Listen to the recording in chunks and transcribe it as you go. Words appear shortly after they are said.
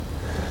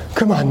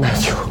Come on,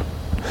 Matthew.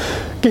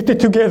 Get it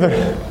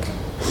together.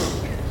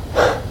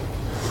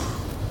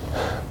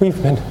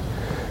 We've been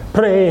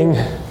praying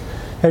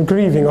and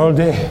grieving all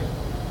day.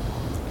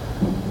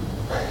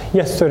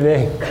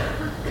 Yesterday,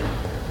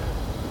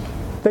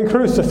 they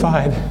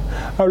crucified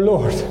our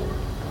Lord.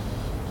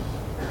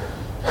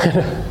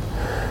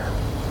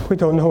 We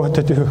don't know what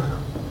to do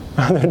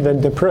other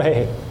than to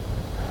pray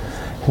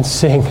and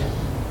sing.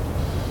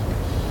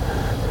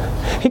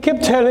 He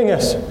kept telling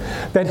us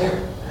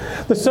that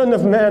the Son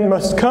of Man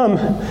must come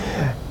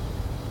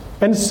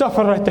and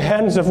suffer at the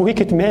hands of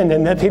wicked men,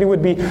 and that he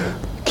would be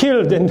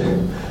killed, and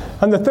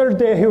on the third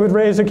day he would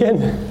rise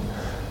again.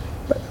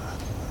 But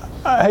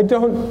I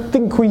don't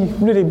think we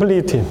really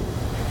believed him.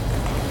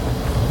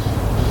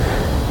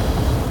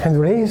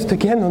 And raised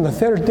again on the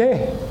third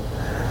day.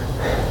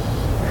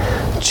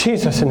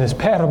 Jesus in his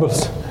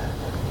parables.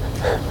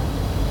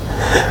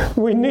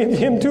 We need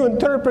him to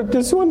interpret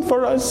this one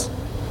for us.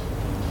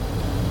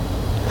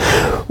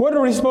 What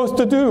are we supposed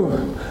to do?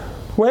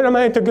 Where am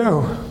I to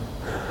go?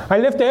 I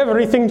left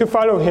everything to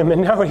follow him,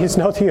 and now he's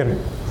not here.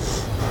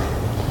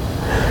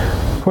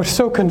 We're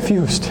so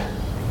confused.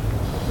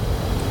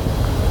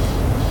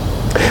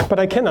 But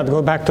I cannot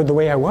go back to the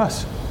way I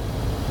was.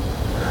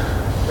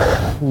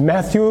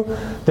 Matthew,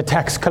 the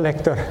tax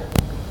collector.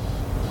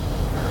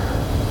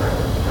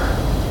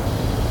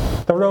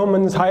 The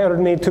Romans hired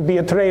me to be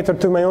a traitor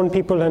to my own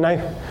people, and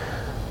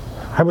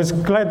I was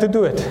glad to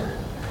do it.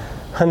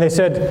 And they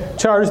said,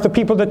 charge the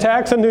people the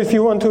tax, and if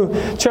you want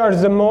to charge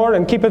them more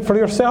and keep it for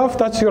yourself,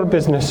 that's your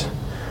business.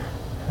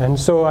 And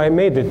so I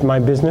made it my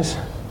business.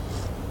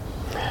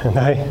 And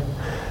I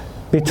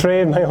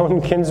betrayed my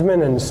own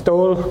kinsmen and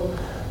stole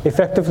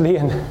effectively,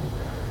 and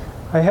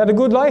I had a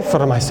good life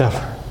for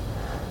myself.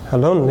 A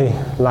lonely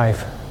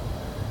life.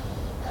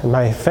 And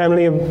my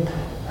family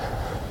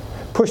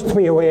pushed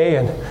me away,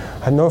 and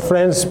I had no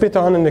friends, spit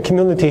on in the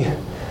community.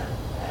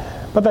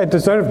 But I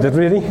deserved it,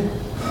 really.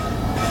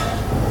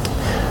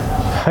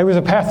 It was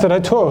a path that I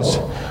chose.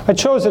 I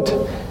chose it,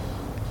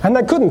 and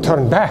I couldn't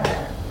turn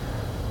back.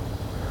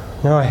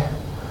 No,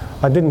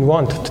 I didn't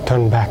want to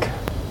turn back.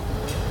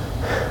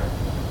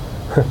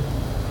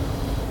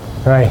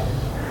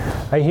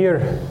 I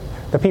hear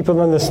the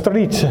people on the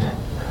streets.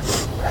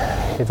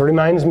 It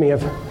reminds me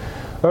of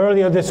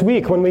earlier this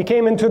week when we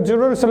came into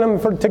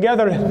Jerusalem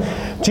together.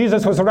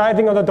 Jesus was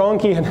riding on a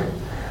donkey, and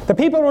the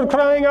people were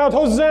crying out,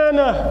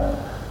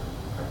 Hosanna!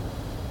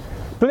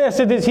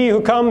 Blessed is he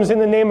who comes in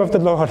the name of the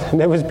Lord.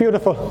 And it was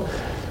beautiful.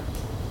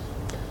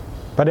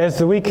 But as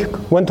the week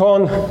went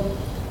on,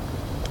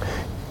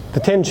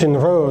 the tension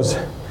rose,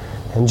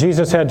 and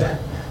Jesus had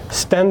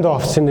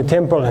standoffs in the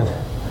temple, and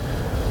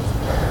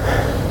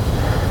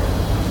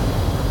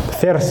the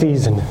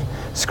Pharisees and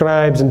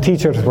scribes and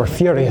teachers were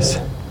furious.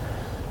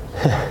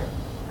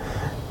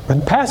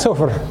 But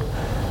Passover,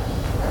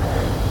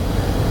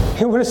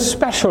 it was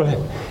special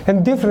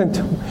and different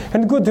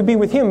and good to be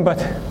with him,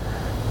 but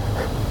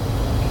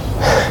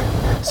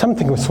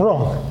something was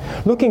wrong.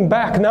 Looking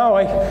back now,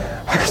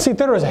 I see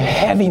there was a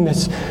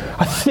heaviness,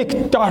 a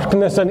thick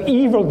darkness, and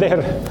evil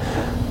there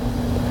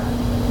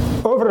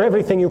over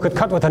everything you could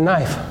cut with a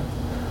knife.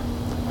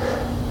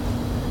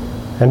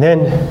 And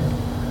then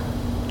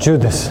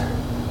Judas.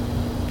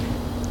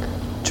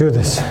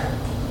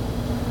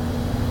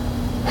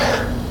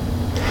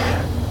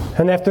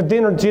 And after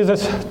dinner,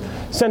 Jesus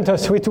sent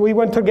us. We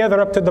went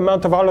together up to the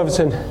Mount of Olives,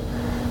 and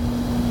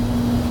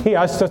he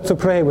asked us to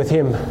pray with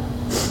him.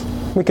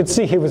 We could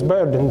see he was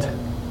burdened.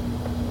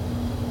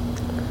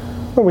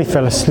 But we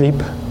fell asleep.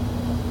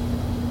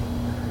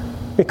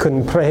 We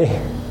couldn't pray.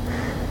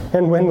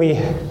 And when we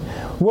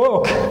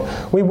woke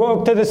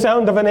to the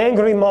sound of an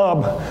angry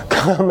mob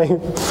coming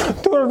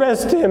to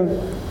arrest him.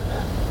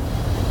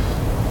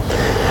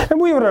 And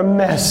we were a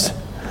mess.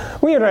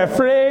 We were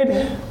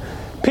afraid.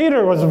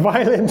 Peter was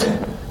violent.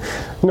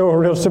 No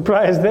real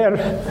surprise there.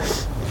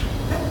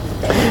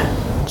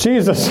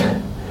 Jesus,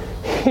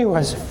 he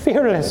was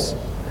fearless.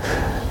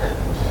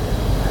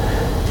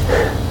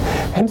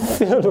 And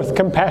filled with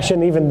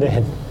compassion even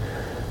then.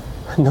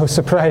 No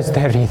surprise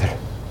there either.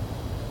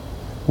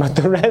 But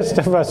the rest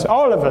of us,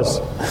 all of us,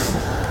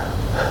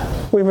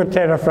 we were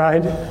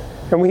terrified,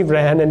 and we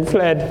ran and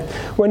fled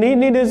when he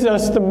needed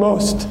us the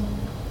most.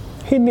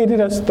 He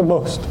needed us the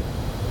most.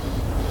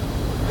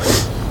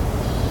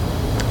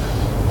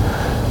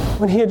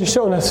 When he had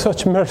shown us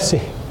such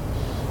mercy.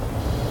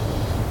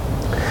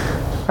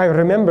 I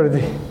remember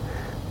the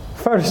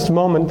first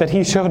moment that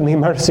he showed me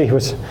mercy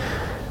was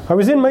I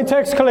was in my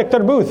tax collector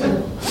booth,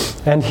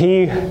 and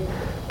he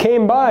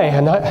came by,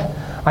 and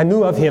I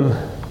knew of him.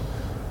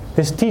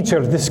 This teacher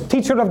of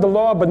the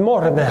law, but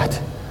more than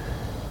that.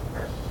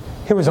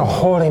 He was a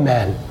holy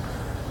man.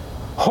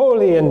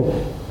 Holy and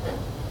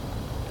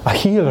a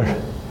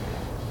healer.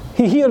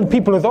 He healed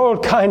people with all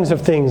kinds of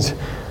things.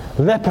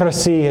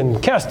 Leprosy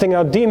and casting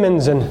out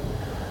demons,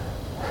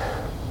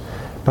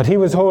 but he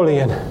was holy,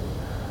 and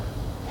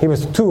he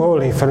was too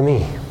holy for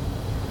me.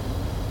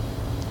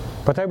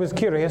 But I was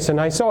curious, and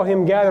I saw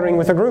him gathering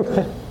with a group.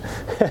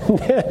 And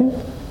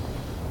then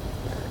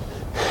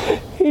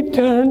he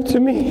turned to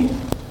me.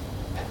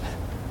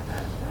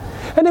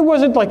 And it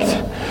wasn't like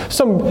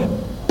some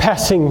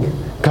passing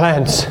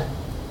glance.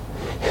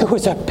 It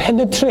was a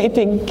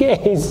penetrating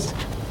gaze.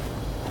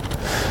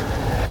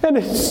 And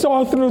it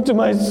saw through to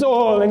my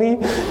soul,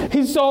 and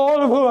he saw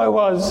all of who I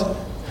was.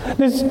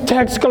 This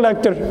tax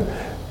collector,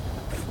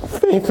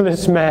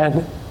 faithless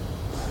man.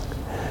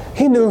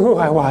 He knew who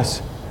I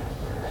was.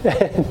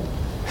 And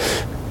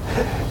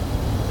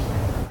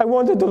I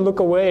wanted to look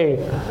away,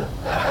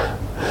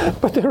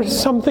 but there was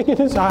something in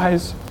his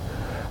eyes,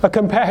 a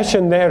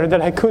compassion there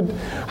that I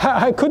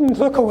couldn't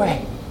look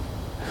away.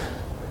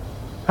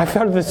 I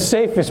felt the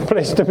safest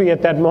place to be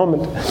at that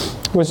moment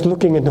was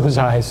looking into his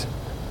eyes.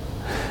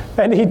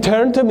 And he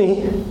turned to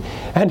me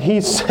and he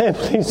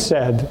simply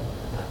said,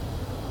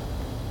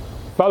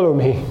 "Follow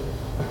me.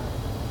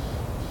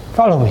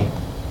 Follow me."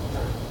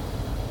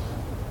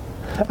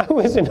 I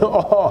was in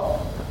awe.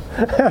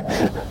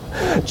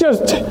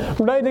 Just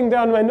writing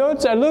down my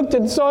notes, I looked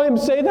and saw him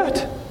say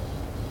that.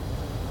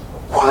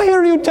 "Why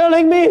are you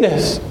telling me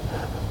this?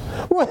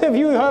 What have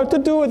you to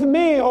do with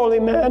me, holy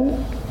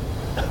man?"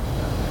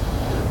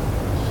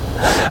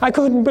 I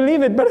couldn't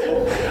believe it, but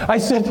I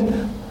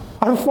said,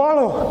 "I'll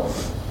follow."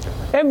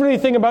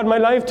 Everything about my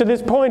life to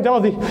this point,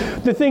 all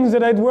the things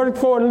that I'd worked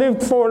for and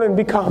lived for and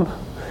become,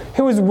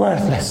 it was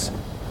worthless.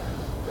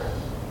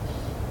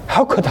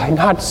 How could I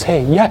not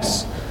say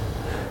yes?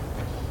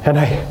 And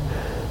I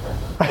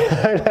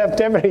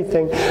left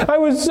everything. I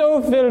was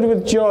so filled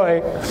with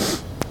joy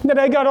that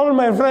I got all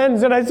my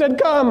friends and I said,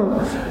 come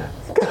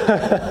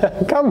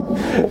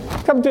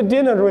to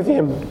dinner with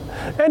him.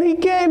 And he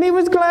came. He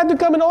was glad to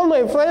come, and all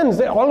my friends,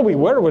 all we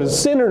were was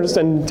sinners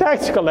and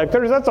tax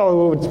collectors. That's all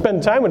who would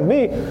spend time with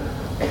me.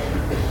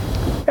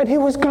 And he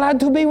was glad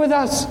to be with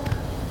us.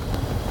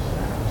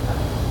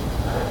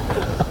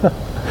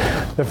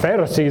 The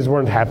Pharisees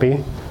weren't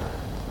happy.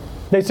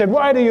 They said,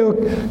 "Why do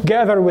you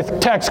gather with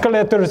tax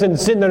collectors and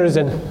sinners?"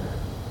 And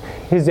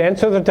his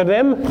answer to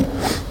them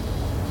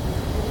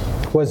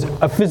was,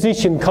 "A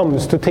physician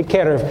comes to take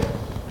care of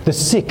the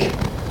sick,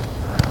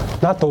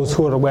 not those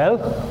who are well."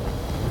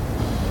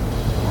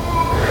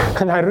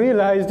 And I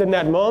realized in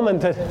that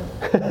moment that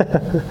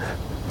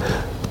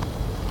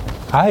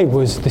I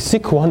was the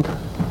sick one.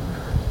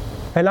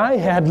 And I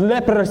had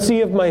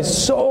leprosy of my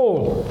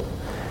soul.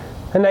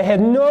 And I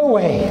had no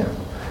way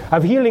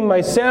of healing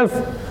myself.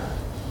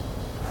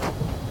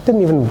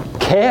 Didn't even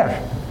care.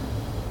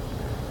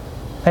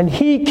 And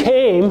he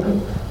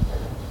came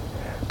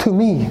to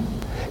me,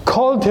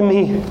 called to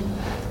me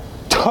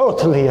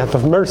totally out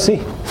of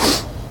mercy.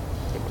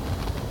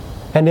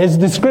 And as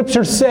the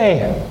scriptures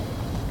say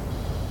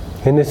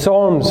in the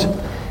Psalms,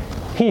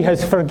 he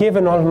has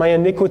forgiven all my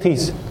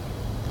iniquities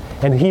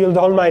and healed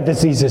all my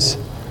diseases.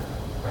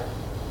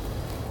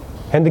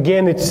 And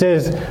again it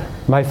says,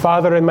 "My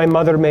father and my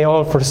mother may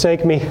all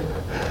forsake me,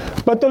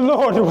 but the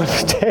Lord will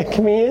take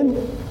me in."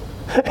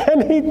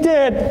 And he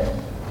did.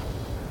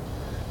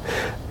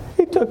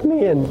 He took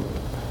me in.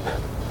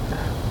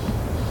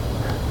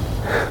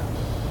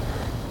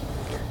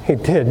 He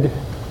did.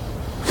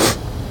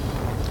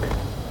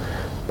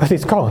 But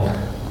he's gone.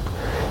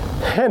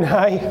 And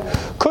I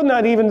could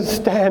not even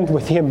stand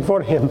with him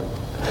for him.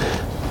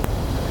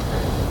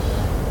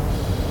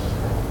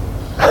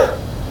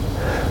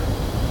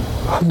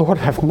 Lord,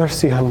 have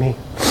mercy on me.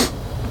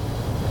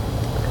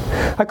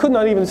 I could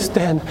not even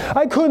stand.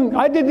 I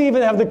didn't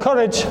even have the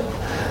courage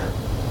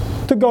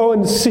to go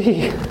and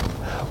see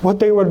what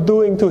they were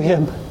doing to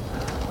him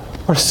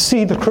or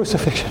see the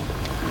crucifixion.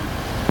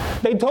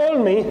 They told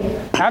me,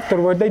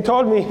 afterward, that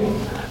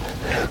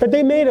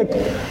they made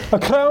a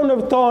crown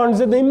of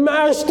thorns and they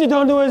mashed it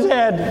onto his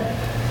head.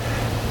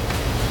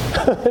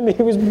 And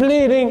he was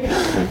bleeding.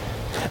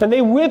 And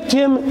they whipped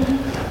him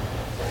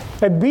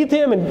and beat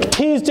him and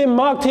teased him,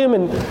 mocked him,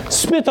 and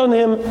spit on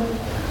him.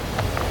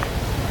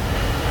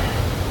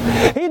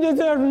 He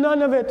deserved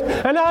none of it,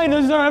 and I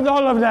deserved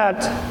all of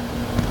that.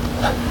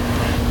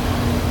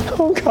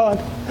 Oh God,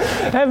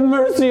 have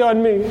mercy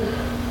on me.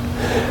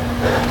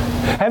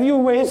 Have you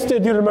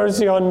wasted your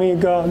mercy on me,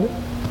 God?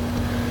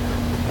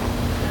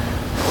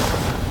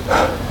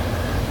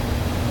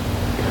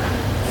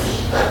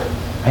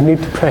 I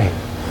need to pray.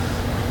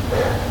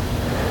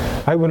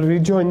 I will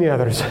rejoin the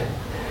others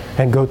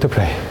and go to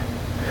pray.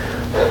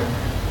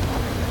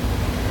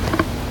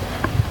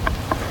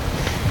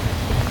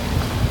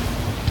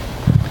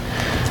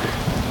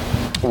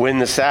 When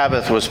the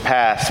Sabbath was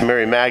past,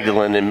 Mary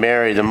Magdalene and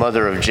Mary, the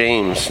mother of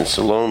James, and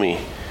Salome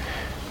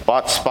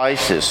bought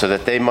spices so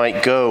that they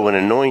might go and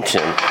anoint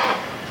him.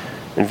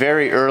 And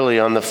very early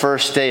on the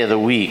first day of the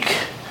week,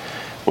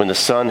 when the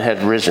sun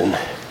had risen,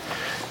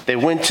 they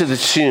went to the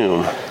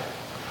tomb.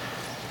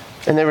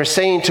 And they were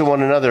saying to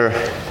one another,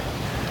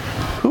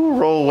 "Who will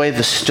roll away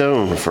the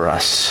stone for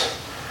us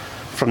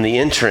from the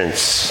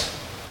entrance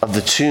of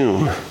the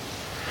tomb?"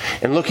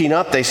 And looking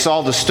up, they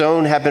saw the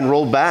stone had been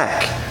rolled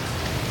back.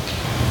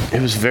 It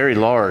was very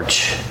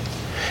large.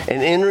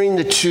 And entering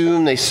the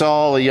tomb, they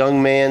saw a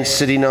young man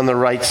sitting on the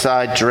right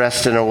side,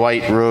 dressed in a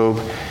white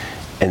robe.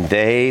 and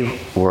they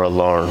were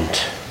alarmed.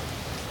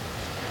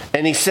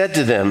 And he said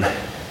to them,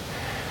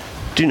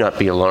 "Do not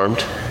be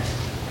alarmed.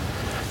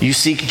 You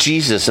seek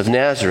Jesus of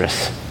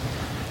Nazareth,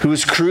 who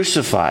was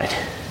crucified.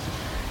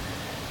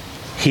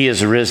 He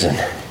is risen.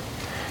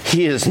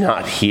 He is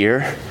not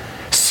here.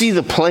 See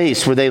the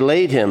place where they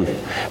laid him.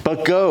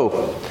 But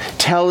go,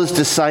 tell his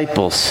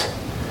disciples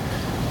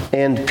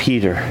and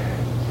Peter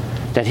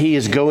that he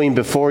is going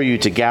before you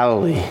to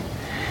Galilee.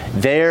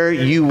 There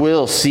you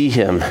will see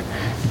him,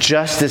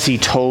 just as he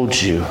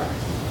told you."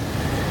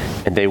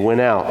 And they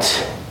went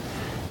out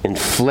and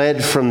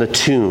fled from the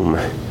tomb,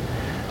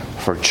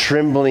 for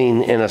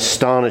trembling and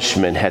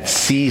astonishment had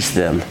seized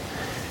them,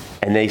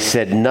 and they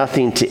said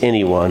nothing to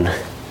anyone,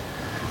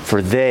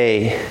 for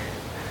they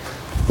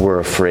were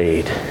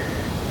afraid.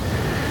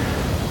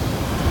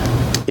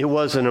 It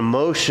was an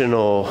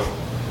emotional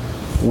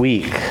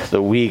week,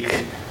 the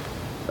week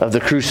of the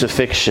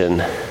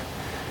crucifixion.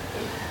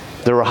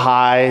 There were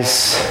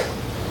highs,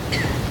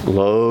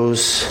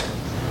 lows.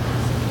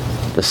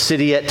 The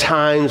city at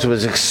times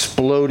was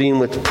exploding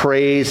with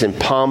praise and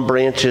palm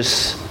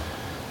branches.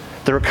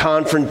 There were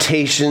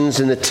confrontations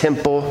in the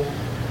temple,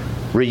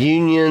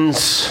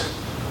 reunions,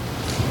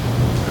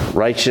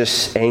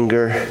 righteous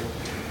anger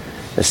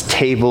as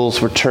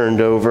tables were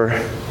turned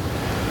over,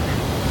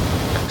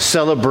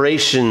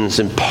 celebrations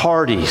and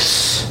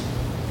parties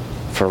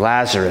for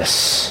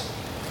Lazarus.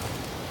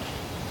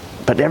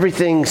 But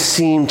everything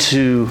seemed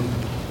to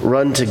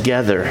run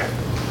together.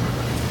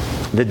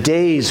 The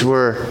days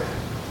were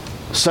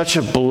such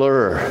a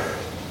blur.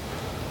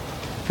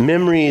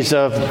 Memories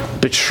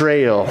of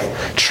betrayal,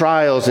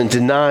 trials and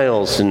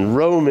denials, and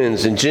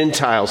Romans and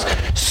Gentiles,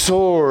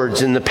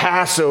 swords and the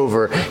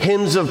Passover,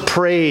 hymns of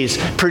praise,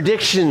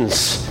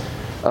 predictions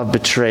of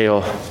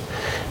betrayal.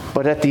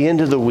 But at the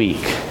end of the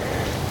week,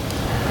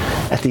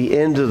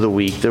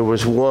 there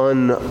was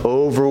one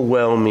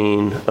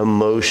overwhelming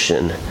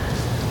emotion: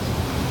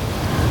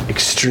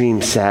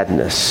 extreme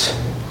sadness.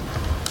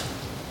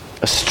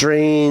 A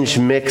strange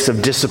mix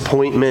of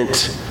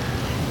disappointment,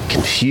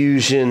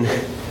 confusion,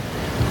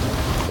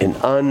 and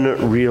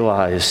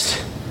unrealized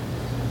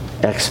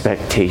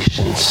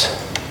expectations.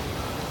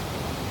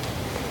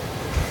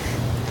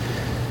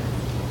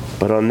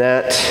 But on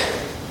that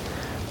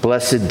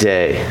blessed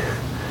day,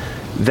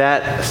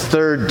 that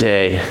third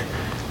day,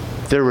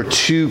 there were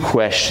two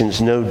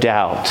questions, no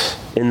doubt,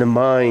 in the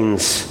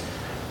minds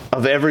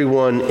of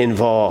everyone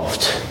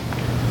involved.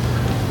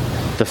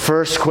 The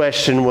first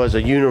question was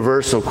a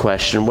universal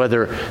question,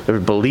 whether they were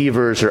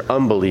believers or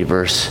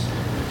unbelievers.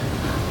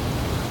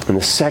 And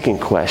the second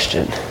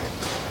question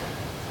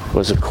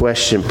was a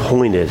question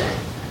pointed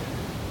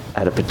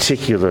at a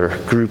particular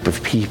group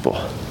of people.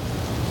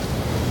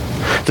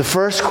 The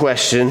first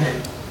question: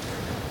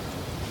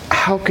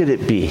 how could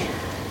it be?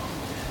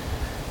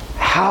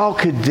 How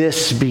could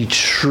this be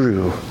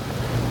true?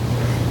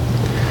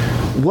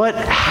 What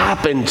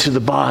happened to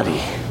the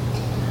body?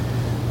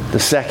 The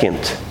second: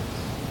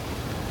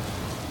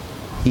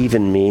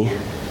 even me?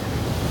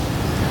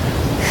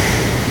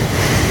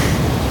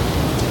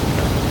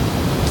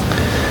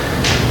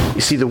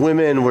 You see, the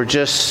women were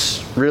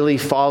just really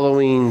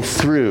following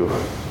through.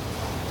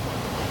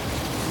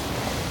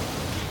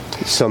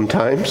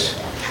 Sometimes,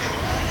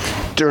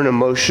 during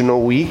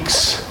emotional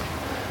weeks,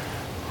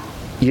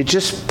 you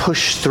just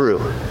push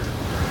through.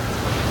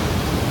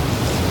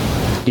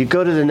 You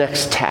go to the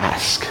next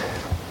task.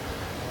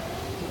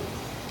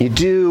 You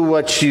do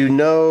what you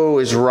know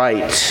is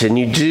right, and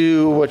you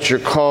do what you're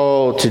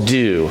called to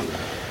do.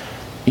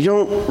 You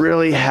don't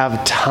really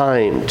have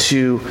time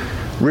to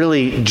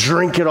really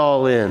drink it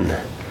all in.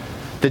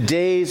 The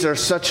days are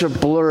such a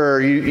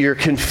blur. You're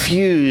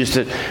confused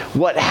at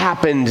what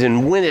happened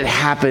and when it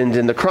happened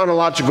and the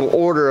chronological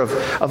order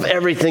of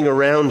everything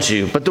around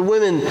you. But the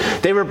women,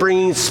 they were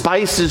bringing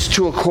spices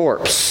to a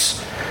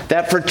corpse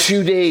that for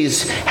 2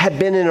 days had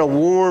been in a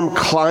warm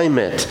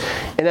climate.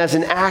 And as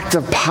an act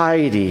of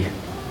piety,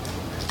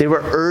 they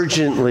were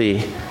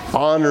urgently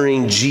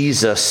honoring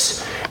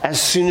Jesus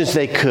as soon as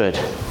they could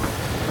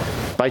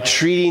by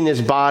treating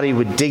his body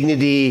with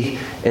dignity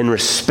and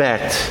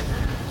respect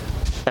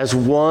as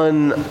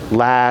one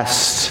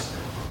last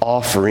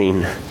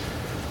offering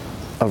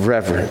of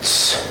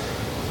reverence.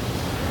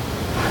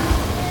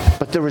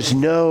 But there was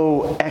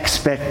no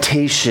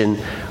expectation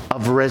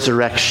of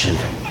resurrection.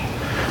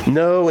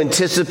 No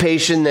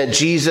anticipation that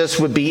Jesus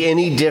would be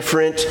any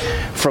different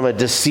from a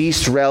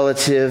deceased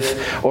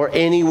relative or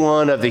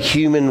anyone of the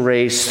human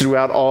race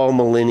throughout all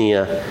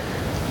millennia.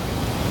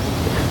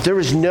 There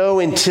was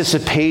no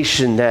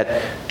anticipation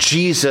that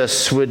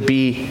Jesus would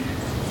be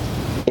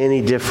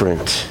any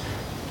different.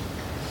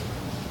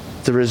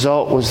 The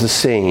result was the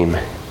same.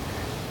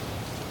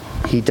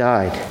 He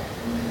died.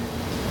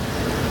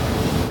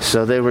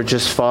 So they were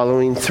just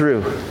following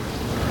through.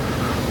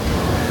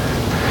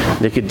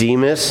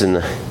 Nicodemus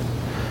and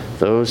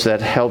those that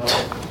helped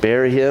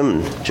bury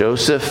him, and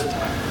Joseph,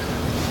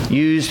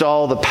 used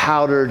all the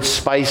powdered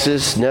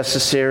spices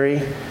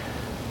necessary,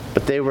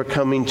 but they were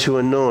coming to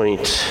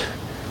anoint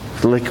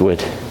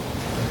liquid.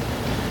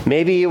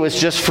 Maybe it was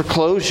just for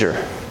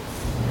closure.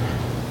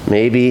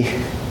 Maybe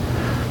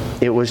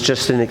it was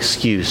just an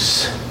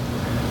excuse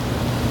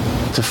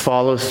to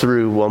follow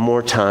through one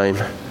more time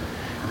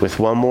with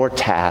one more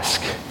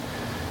task,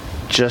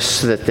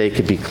 just so that they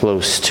could be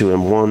close to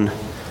him one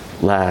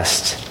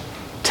last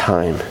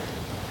time.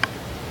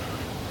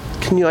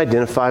 Can you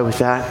identify with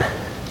that?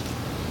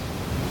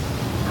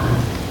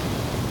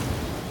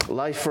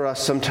 Life for us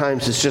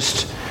sometimes is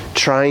just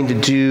trying to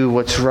do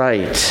what's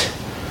right,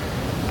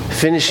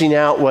 finishing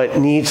out what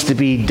needs to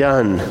be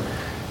done,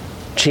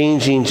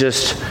 changing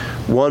just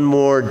one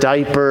more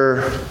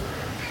diaper,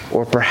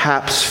 or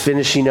perhaps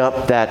finishing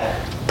up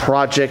that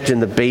project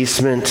in the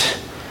basement.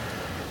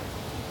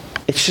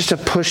 It's just a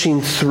pushing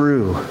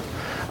through,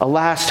 a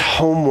last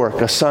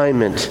homework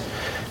assignment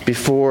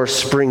before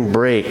spring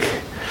break,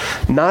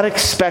 not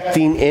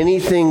expecting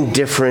anything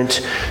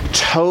different,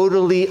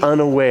 totally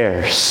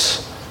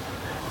unawares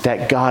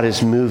that God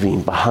is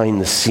moving behind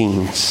the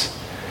scenes,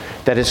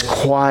 that his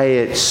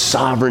quiet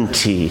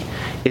sovereignty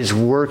is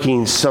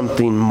working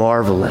something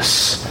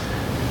marvelous.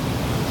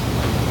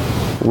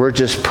 We're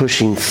just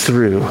pushing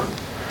through.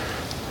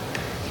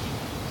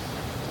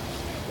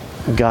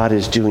 God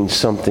is doing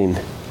something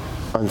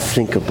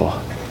unthinkable.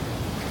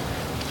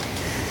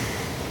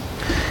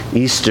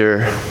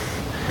 Easter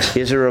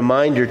is a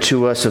reminder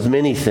to us of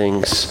many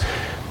things.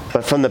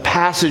 But from the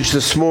passage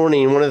this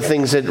morning, one of the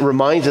things that it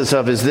reminds us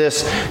of is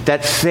this,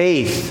 that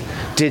faith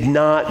did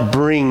not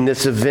bring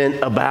this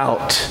event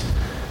about.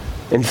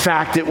 In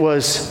fact, it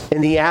was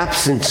in the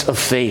absence of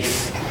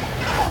faith,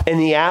 in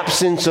the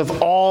absence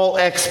of all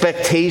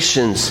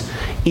expectations,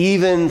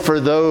 even for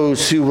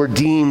those who were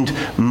deemed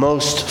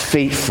most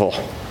faithful.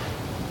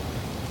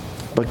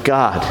 But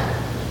God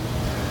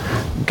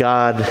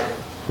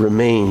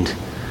remained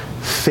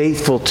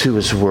faithful to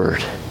his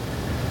word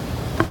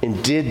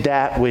and did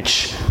that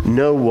which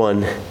no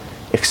one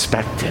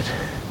expected.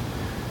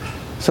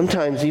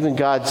 Sometimes even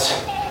God's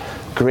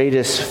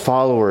greatest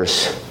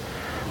followers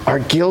are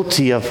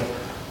guilty of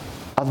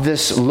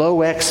this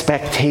low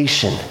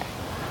expectation,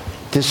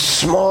 this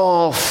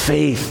small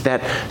faith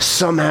that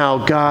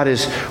somehow God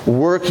is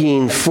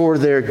working for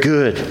their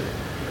good.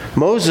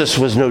 Moses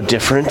was no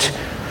different.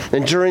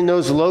 And during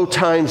those low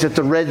times at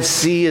the Red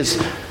Sea, as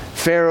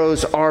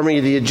Pharaoh's army,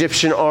 the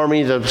Egyptian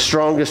army, the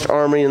strongest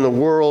army in the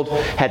world,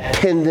 had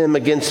pinned them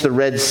against the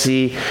Red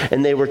Sea,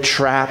 and they were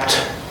trapped,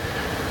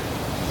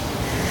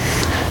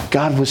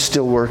 God was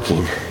still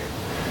working.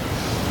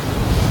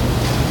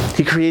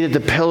 He created the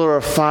pillar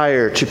of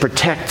fire to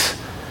protect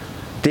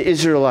the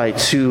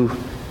Israelites who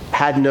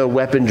had no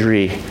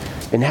weaponry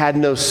and had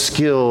no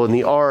skill in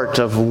the art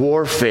of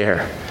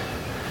warfare.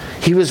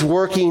 He was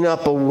working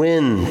up a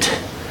wind.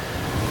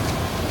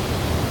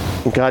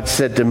 And God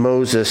said to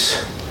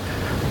Moses,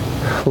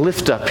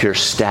 "Lift up your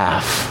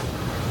staff.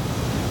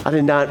 I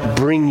did not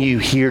bring you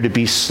here to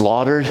be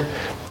slaughtered.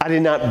 I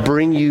did not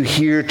bring you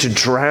here to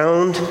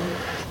drown.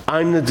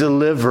 I'm the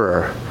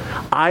deliverer.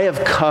 I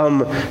have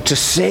come to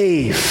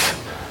save."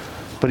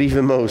 But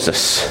even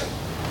Moses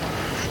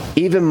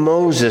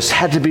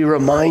had to be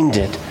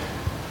reminded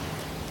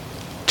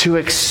to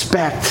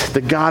expect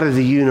the God of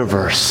the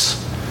universe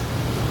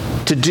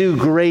to do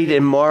great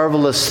and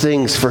marvelous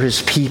things for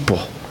his people.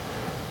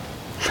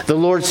 The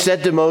Lord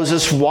said to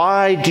Moses,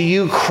 "Why do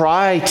you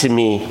cry to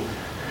me?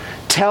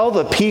 Tell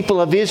the people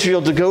of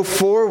Israel to go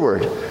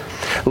forward.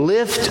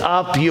 Lift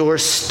up your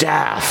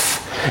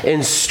staff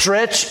and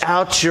stretch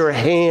out your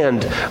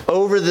hand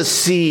over the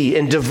sea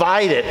and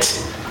divide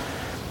it,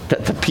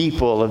 that the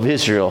people of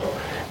Israel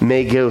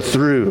may go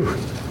through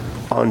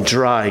on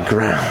dry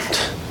ground."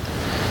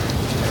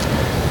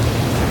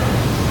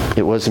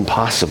 It was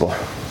impossible.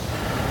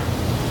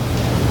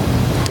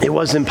 It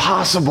was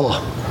impossible.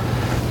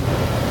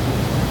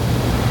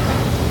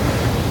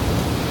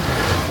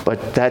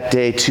 But that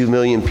day, 2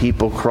 million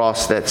people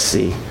crossed that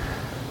sea,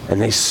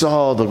 and they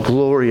saw the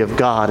glory of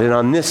God. And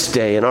on this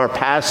day, in our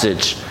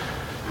passage,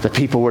 the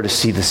people were to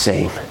see the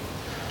same.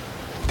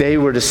 They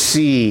were to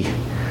see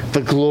the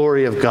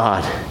glory of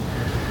God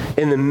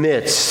in the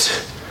midst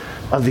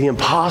of the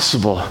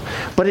impossible.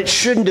 But it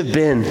shouldn't have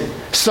been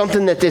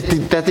something that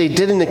they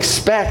didn't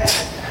expect.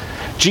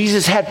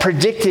 Jesus had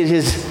predicted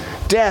his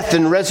death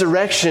and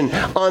resurrection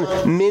on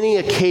many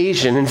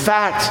occasions. In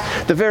fact,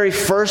 the very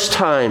first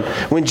time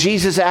when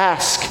Jesus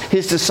asked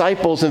his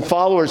disciples and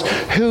followers,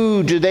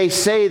 "Who do they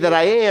say that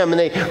I am?" and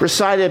they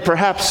recited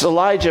perhaps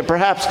Elijah,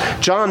 perhaps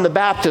John the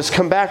Baptist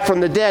come back from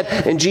the dead,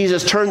 and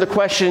Jesus turned the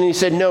question and he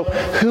said, "No,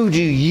 who do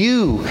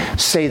you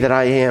say that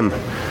I am?"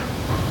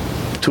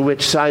 To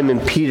which Simon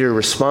Peter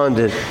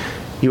responded,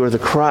 "You are the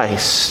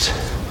Christ.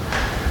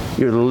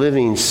 You're the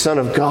living Son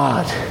of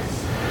God."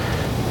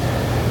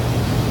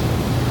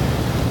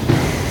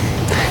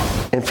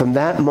 And from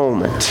that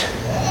moment,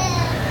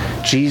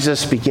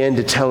 Jesus began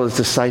to tell his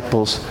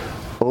disciples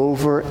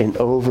over and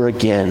over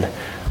again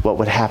what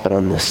would happen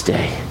on this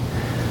day.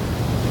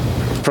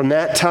 From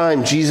that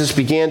time, Jesus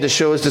began to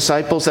show his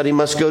disciples that he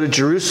must go to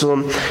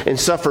Jerusalem and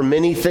suffer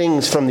many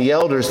things from the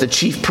elders, the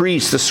chief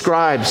priests, the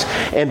scribes,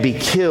 and be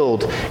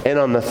killed, and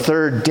on the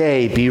third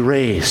day be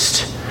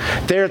raised.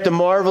 There at the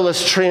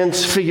marvelous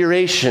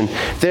transfiguration,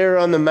 there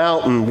on the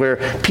mountain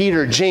where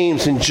Peter,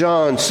 James, and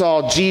John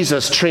saw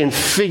Jesus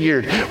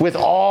transfigured with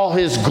all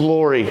his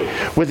glory,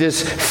 with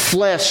his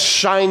flesh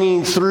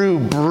shining through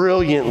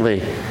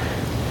brilliantly.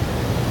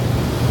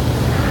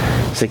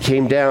 As they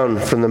came down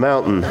from the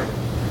mountain,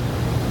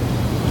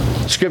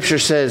 Scripture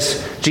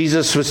says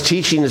Jesus was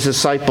teaching his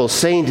disciples,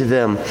 saying to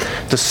them,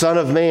 the Son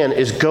of Man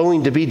is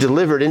going to be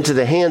delivered into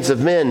the hands of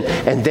men,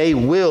 and they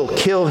will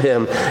kill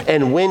him.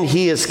 And when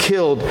he is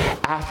killed,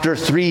 after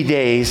 3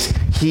 days,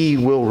 he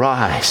will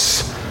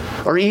rise.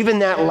 Or even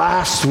that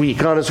last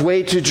week on his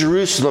way to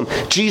Jerusalem,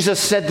 Jesus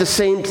said the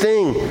same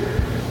thing.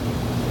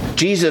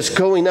 Jesus,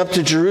 going up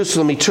to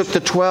Jerusalem, he took the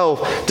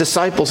 12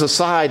 disciples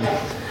aside,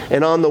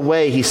 and on the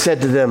way he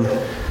said to them,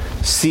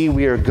 see,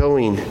 we are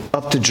going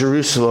up to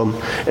Jerusalem,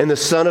 and the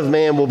Son of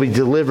Man will be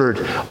delivered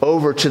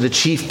over to the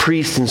chief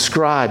priests and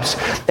scribes,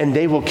 and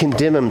they will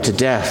condemn him to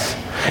death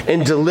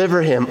and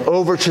deliver him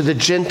over to the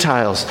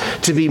Gentiles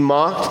to be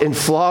mocked and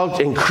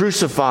flogged and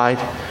crucified,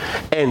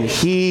 and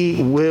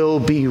he will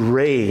be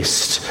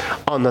raised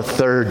on the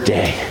third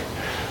day.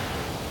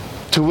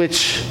 To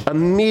which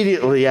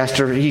immediately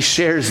after he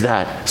shares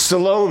that,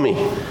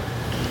 Salome,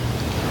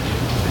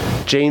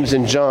 James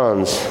and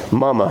John's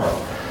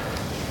mama,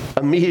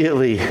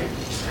 immediately,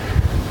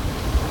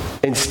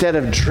 instead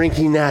of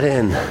drinking that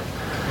in,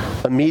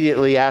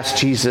 immediately asked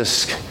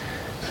Jesus,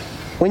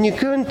 when you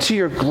go into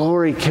your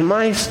glory, can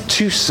my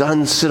 2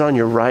 sons sit on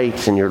your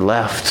right and your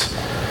left?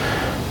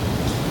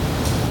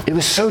 It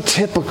was so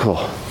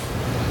typical.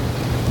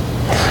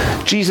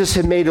 Jesus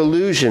had made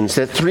allusions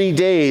that 3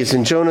 days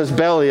in Jonah's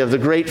belly of the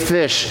great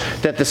fish,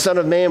 that the Son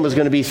of Man was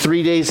going to be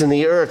 3 days in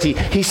the earth.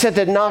 He said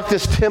that knock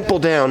this temple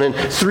down in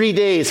 3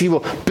 days. He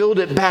will build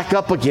it back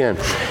up again.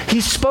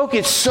 He spoke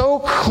it so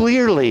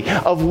clearly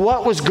of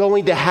what was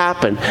going to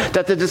happen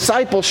that the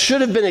disciples should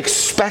have been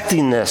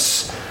expecting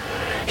this.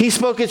 He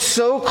spoke it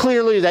so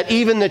clearly that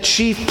even the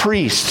chief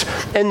priests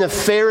and the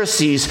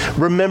Pharisees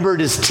remembered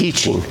his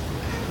teaching.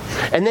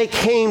 And they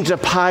came to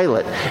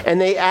Pilate, and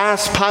they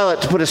asked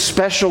Pilate to put a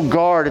special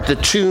guard at the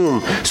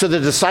tomb so the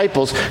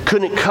disciples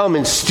couldn't come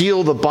and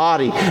steal the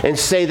body and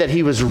say that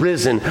he was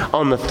risen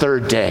on the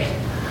third day.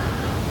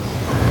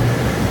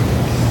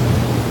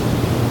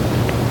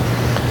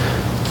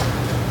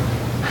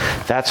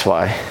 That's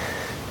why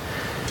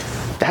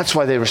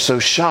they were so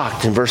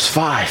shocked in verse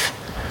 5.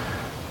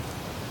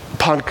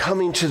 Upon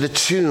coming to the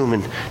tomb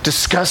and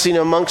discussing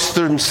amongst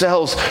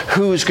themselves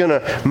who's going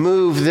to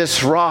move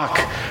this rock,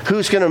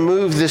 who's going to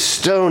move this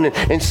stone,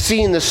 and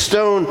seeing the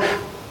stone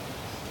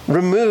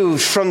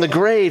removed from the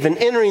grave and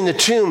entering the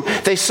tomb,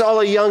 they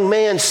saw a young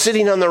man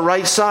sitting on the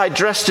right side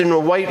dressed in a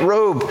white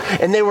robe,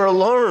 and they were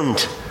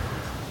alarmed.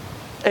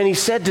 And he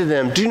said to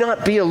them, do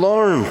not be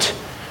alarmed.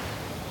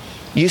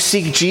 You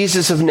seek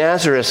Jesus of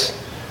Nazareth,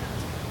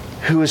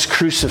 who was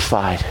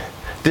crucified.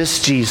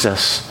 This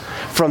Jesus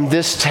from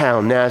this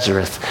town,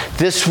 Nazareth,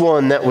 this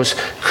one that was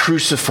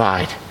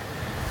crucified,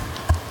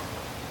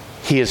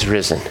 he is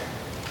risen.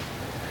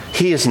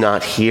 He is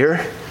not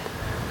here.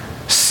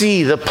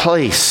 See the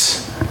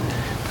place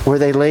where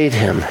they laid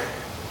him.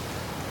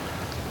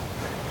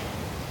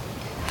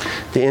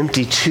 The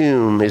empty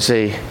tomb is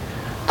a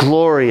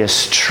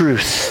glorious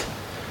truth,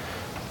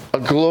 a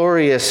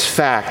glorious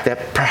fact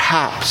that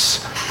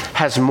perhaps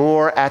has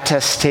more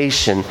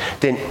attestation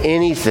than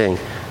anything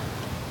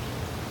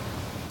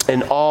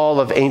in all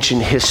of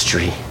ancient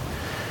history.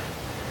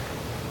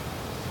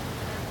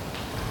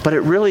 But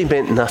it really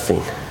meant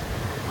nothing.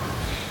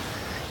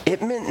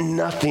 It meant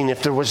nothing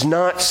if there was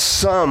not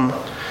some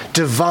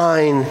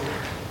divine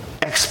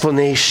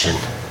explanation,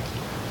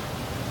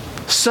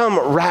 some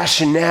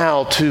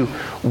rationale to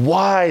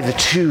why the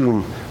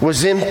tomb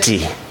was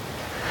empty.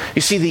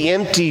 You see, the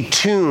empty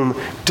tomb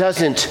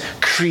doesn't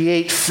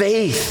create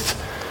faith.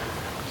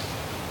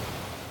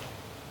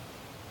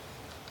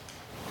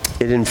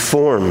 It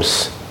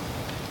informs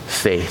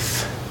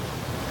faith.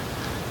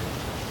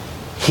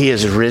 He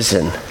is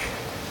risen.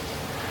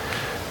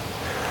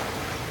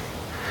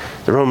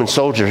 The Roman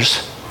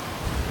soldiers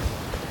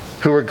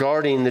who were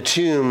guarding the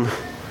tomb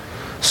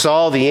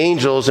saw the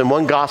angels, and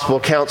one gospel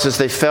account says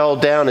they fell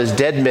down as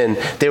dead men.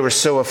 They were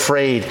so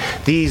afraid.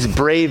 These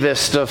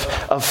bravest of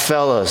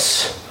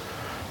fellows,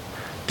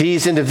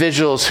 these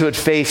individuals who had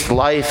faced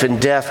life and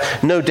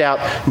death, no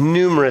doubt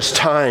numerous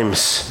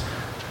times,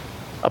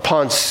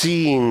 upon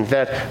seeing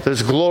that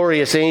those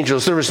glorious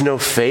angels, there was no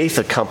faith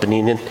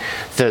accompanying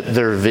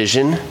their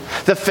vision.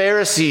 The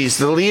Pharisees,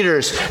 the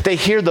leaders, they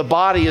hear the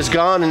body is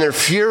gone and they're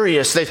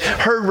furious. They've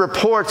heard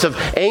reports of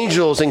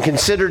angels and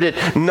considered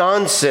it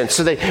nonsense.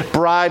 So they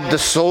bribed the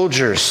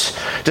soldiers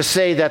to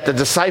say that the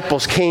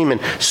disciples came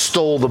and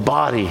stole the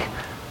body.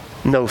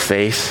 No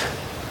faith.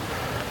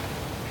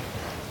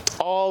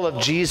 All of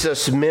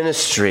Jesus'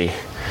 ministry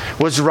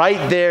was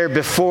right there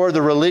before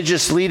the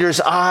religious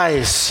leaders'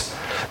 eyes.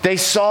 They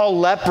saw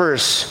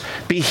lepers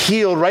be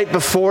healed right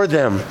before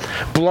them.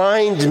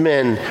 Blind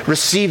men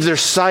receive their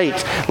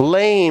sight.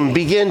 Lame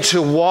begin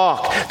to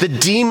walk. The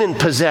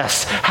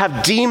demon-possessed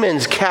have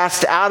demons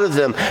cast out of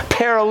them.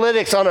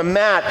 Paralytics on a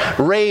mat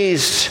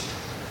raised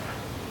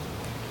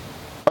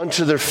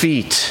unto their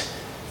feet.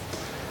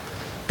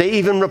 They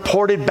even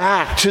reported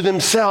back to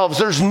themselves,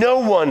 there's no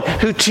one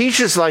who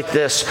teaches like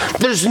this.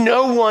 There's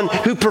no one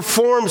who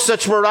performs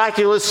such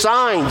miraculous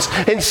signs.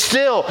 And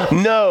still,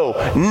 no.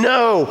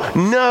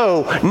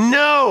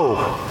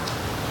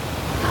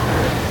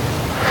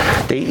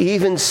 They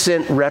even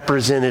sent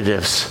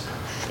representatives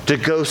to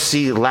go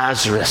see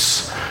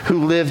Lazarus,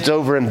 who lived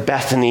over in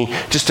Bethany,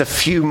 just a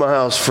few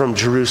miles from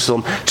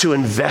Jerusalem, to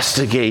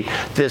investigate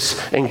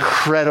this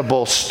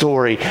incredible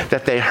story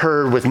that they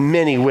heard with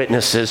many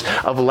witnesses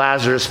of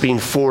Lazarus being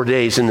 4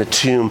 days in the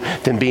tomb,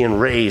 then being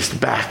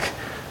raised back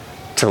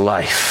to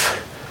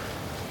life.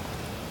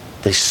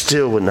 They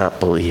still would not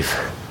believe.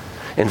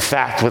 In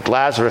fact, with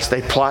Lazarus,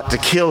 they plot to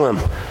kill him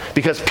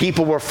because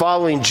people were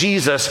following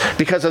Jesus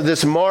because of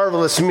this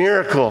marvelous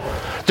miracle.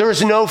 There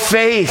is no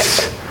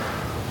faith.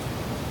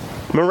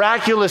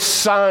 Miraculous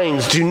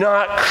signs do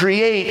not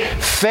create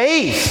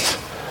faith.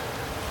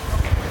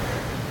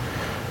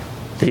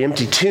 The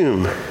empty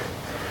tomb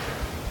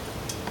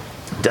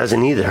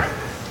doesn't either.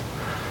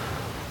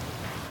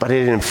 But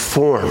it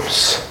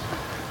informs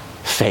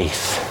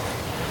faith.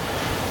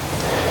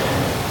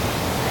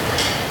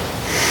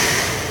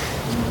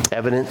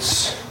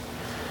 Evidence.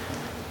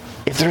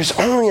 If there's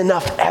only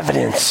enough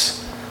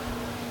evidence,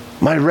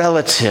 my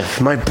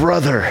relative, my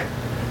brother,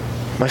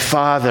 my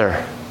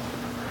father,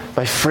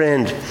 my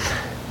friend,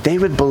 they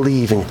would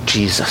believe in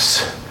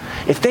Jesus.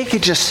 If they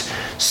could just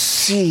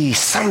see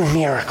some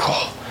miracle,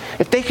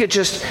 if they could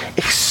just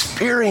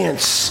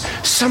experience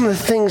some of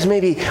the things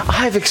maybe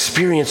I've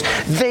experienced,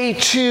 they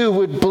too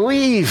would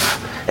believe.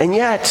 And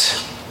yet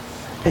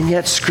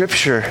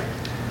Scripture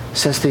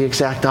says the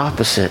exact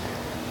opposite.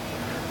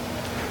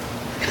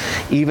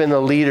 Even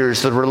the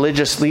leaders, the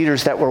religious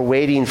leaders that were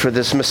waiting for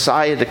this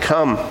Messiah to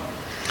come,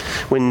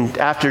 when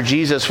after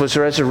Jesus was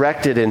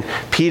resurrected and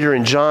Peter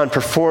and John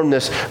performed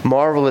this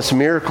marvelous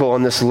miracle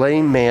on this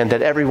lame man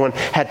that everyone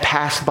had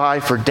passed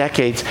by for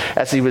decades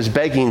as he was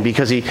begging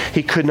because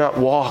he could not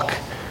walk.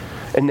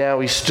 And now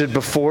he stood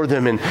before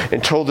them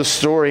and told the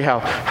story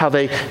how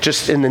they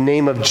just in the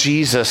name of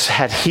Jesus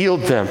had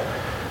healed them.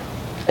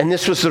 And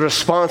this was the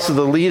response of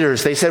the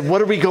leaders. They said,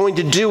 "What are we going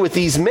to do with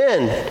these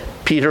men?"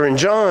 Peter and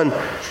John.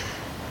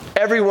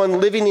 Everyone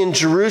living in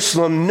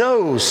Jerusalem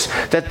knows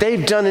that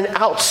they've done an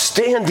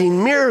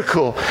outstanding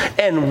miracle,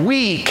 and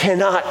we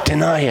cannot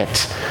deny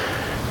it.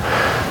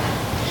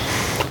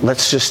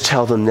 Let's just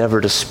tell them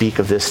never to speak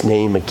of this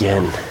name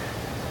again.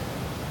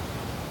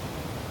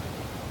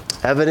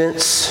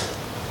 Evidence.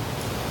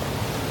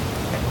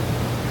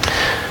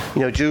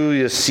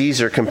 Julius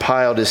Caesar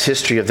compiled his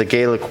history of the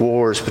Gallic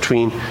Wars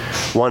between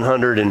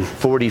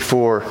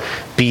 144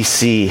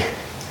 BC.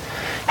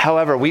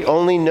 However, we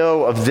only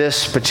know of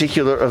this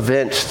particular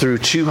event through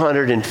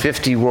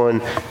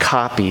 251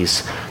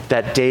 copies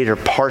that date, or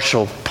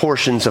partial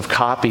portions of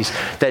copies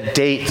that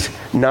date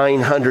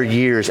 900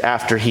 years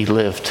after he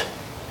lived.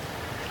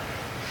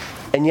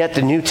 And yet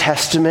the New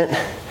Testament,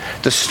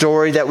 the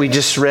story that we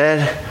just read,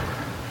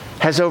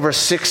 has over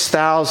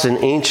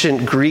 6,000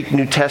 ancient Greek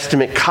New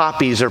Testament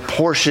copies or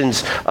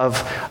portions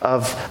of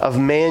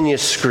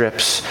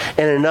manuscripts,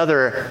 and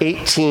another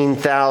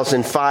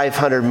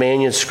 18,500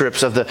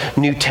 manuscripts of the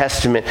New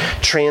Testament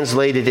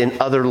translated in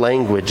other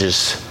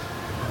languages.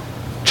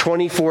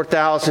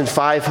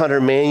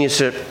 24,500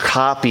 manuscript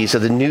copies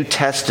of the New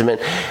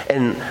Testament,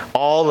 and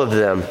all of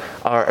them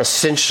are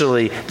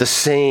essentially the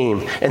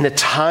same. And the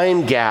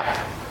time gap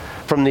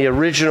from the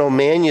original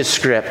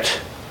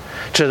manuscript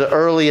to the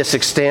earliest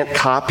extant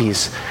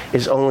copies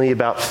is only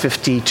about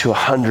 50 to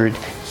 100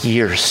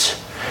 years.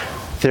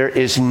 There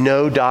is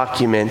no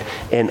document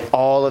in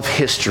all of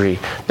history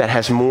that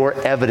has more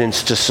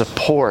evidence to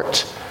support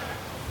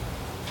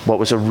what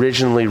was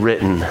originally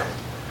written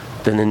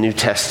than the New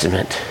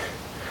Testament.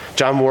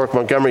 John Warwick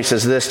Montgomery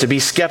says this: to be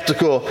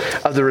skeptical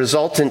of the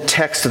resultant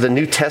text of the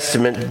New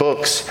Testament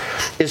books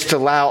is to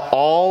allow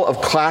all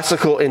of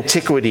classical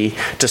antiquity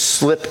to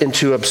slip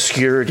into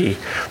obscurity,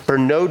 for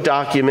no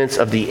documents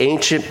of the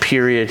ancient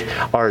period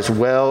are as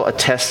well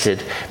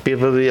attested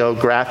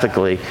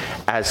bibliographically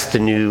as the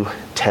New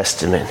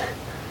Testament.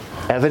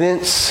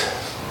 Evidence?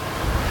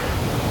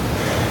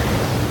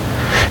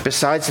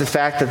 Besides the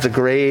fact that the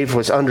grave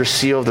was under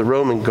seal of the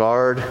Roman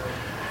guard,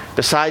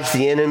 besides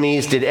the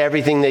enemies did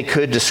everything they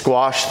could to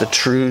squash the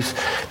truth,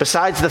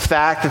 besides the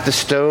fact that the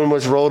stone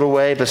was rolled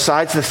away,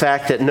 besides the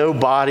fact that no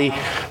body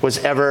was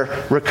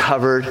ever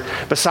recovered,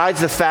 besides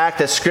the fact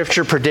that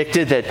Scripture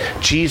predicted that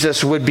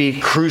Jesus would be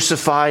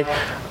crucified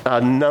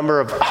a number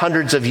of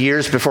hundreds of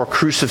years before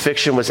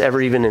crucifixion was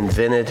ever even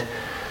invented,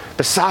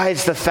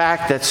 besides the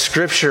fact that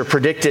Scripture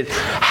predicted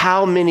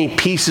how many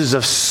pieces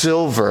of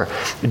silver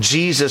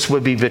Jesus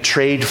would be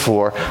betrayed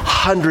for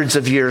hundreds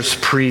of years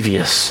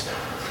previous,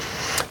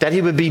 that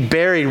he would be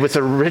buried with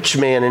a rich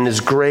man in his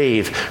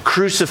grave,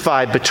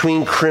 crucified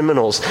between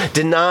criminals,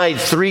 denied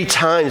 3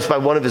 times by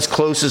one of his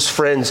closest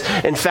friends.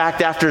 In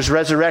fact, after his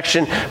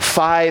resurrection,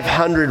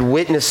 500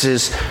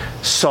 witnesses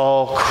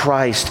saw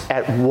Christ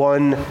at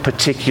one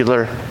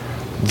particular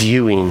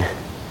viewing.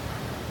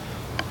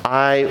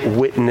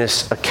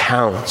 Eyewitness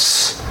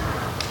accounts,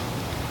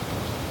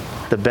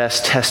 the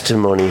best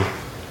testimony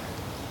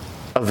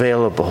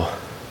available.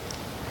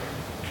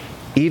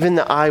 Even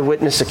the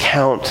eyewitness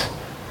account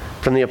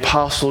from the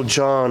Apostle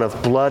John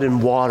of blood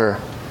and water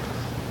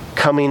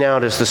coming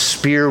out as the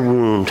spear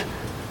wound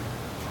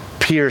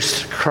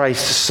pierced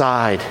Christ's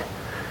side,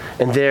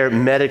 and there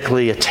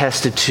medically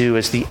attested to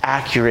as the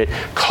accurate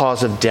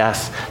cause of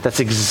death.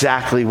 That's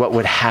exactly what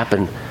would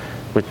happen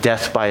with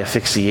death by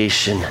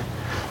asphyxiation.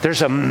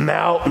 There's a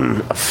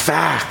mountain of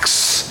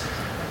facts,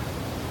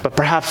 but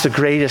perhaps the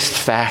greatest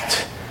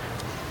fact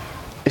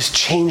is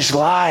changed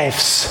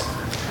lives.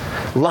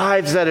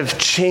 Lives that have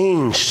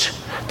changed.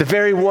 The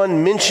very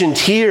one mentioned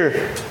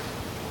here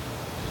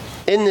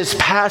in this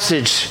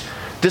passage,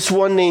 this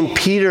one named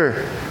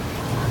Peter,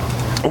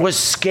 was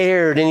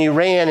scared and he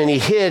ran and he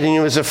hid and he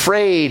was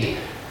afraid.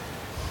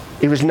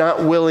 He was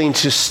not willing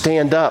to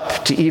stand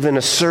up to even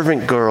a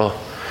servant girl.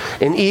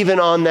 And even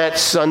on that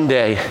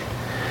Sunday,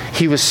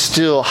 he was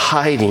still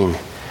hiding.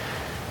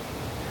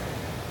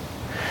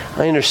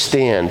 I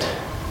understand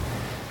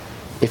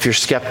if you're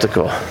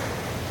skeptical.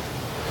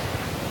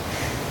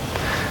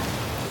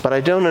 But I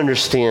don't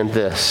understand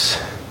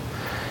this.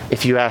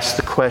 If you ask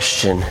the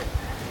question,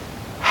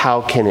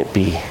 how can it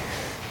be?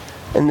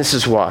 And this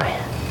is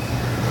why.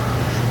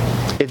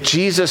 If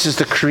Jesus is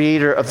the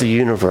creator of the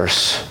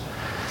universe,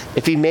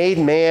 if he made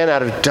man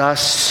out of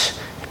dust,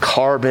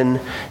 carbon,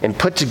 and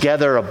put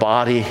together a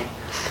body,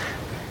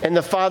 and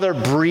the Father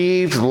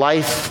breathed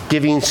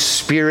life-giving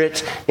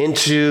spirit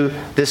into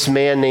this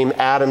man named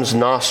Adam's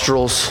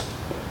nostrils,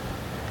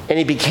 and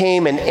he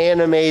became an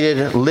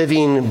animated,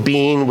 living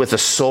being with a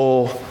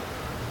soul.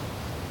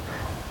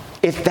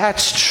 If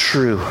that's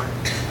true,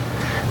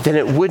 then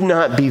it would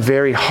not be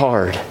very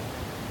hard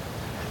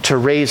to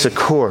raise a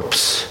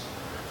corpse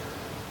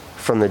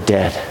from the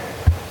dead.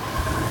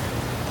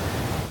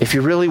 If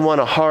you really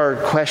want a hard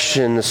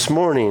question this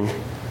morning,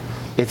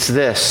 it's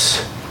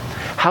this: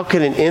 how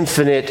can an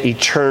infinite,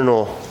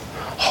 eternal,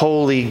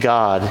 holy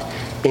God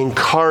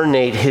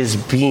incarnate his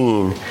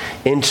being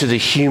into the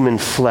human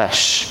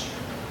flesh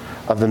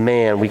of the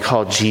man we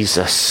call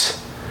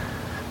Jesus?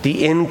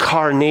 The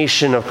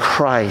incarnation of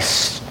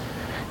Christ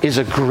is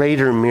a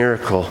greater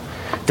miracle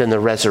than the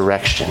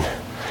resurrection.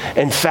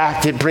 In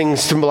fact, it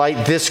brings to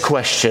light this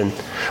question: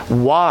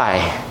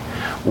 why?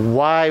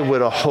 Why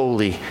would a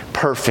holy,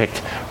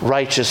 perfect,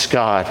 righteous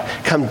God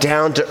come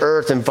down to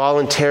earth and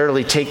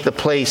voluntarily take the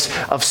place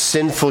of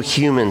sinful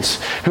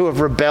humans who have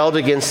rebelled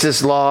against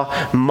his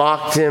law,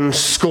 mocked him,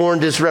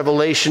 scorned his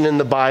revelation in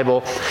the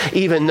Bible,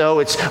 even though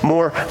it's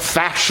more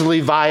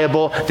factually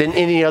viable than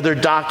any other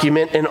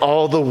document in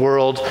all the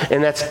world?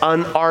 And that's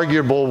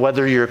unarguable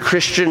whether you're a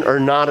Christian or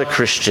not a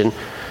Christian,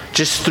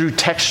 just through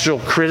textual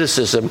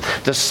criticism,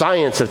 the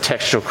science of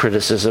textual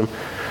criticism.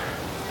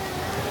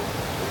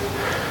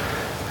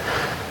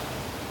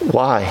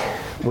 Why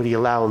would he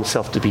allow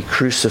himself to be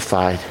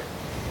crucified,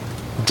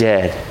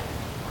 dead,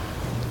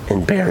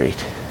 and buried?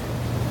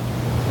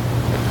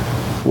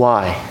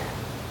 Why?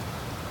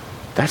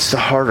 That's the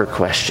harder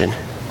question.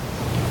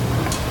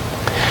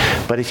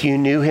 But if you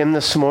knew him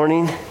this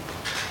morning,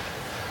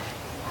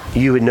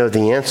 you would know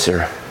the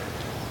answer.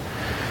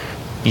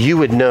 You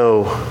would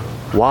know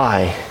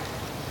why.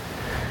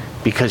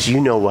 Because you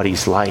know what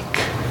he's like.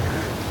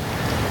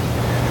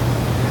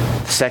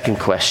 Second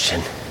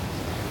question.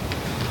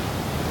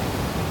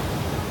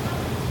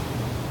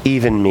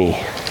 Even me.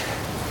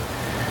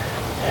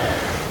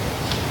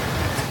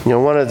 You know,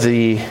 one of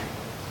the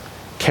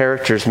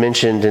characters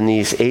mentioned in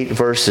these 8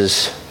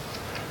 verses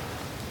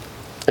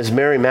is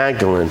Mary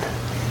Magdalene.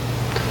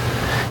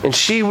 And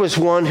she was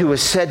one who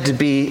was said to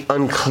be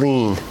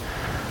unclean.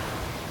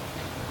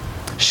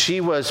 She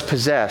was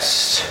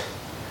possessed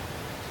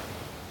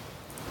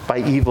by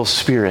evil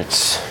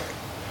spirits.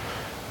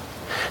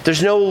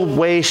 There's no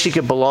way she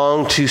could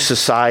belong to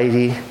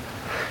society.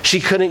 She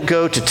couldn't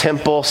go to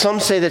temple. Some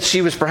say that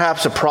she was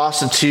perhaps a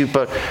prostitute,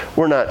 but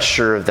we're not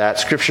sure of that.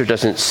 Scripture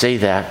doesn't say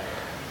that.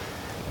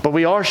 But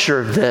we are sure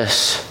of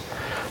this,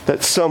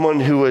 that someone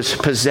who was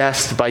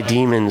possessed by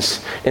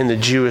demons in the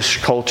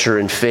Jewish culture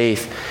and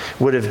faith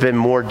would have been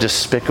more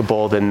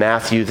despicable than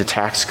Matthew the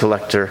tax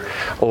collector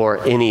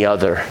or any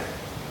other.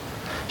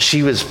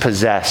 She was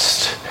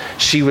possessed.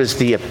 She was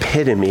the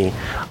epitome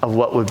of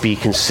what would be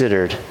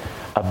considered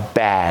a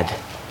bad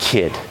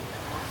kid.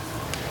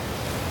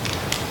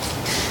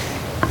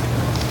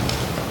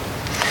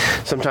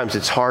 Sometimes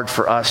it's hard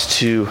for us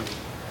to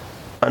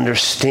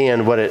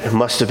understand what it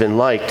must have been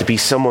like to be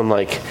someone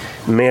like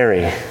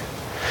Mary.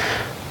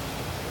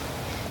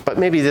 But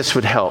maybe this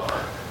would help.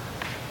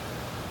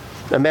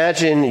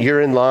 Imagine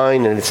you're in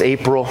line and it's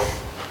April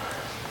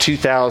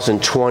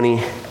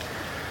 2020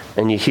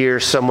 and you hear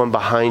someone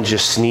behind you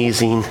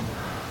sneezing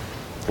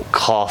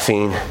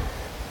coughing.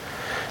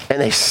 And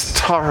they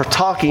start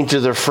talking to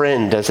their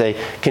friend as they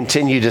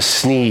continue to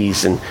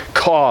sneeze and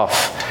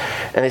cough.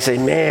 And they say,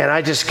 man,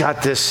 I just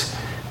got this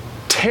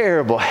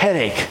terrible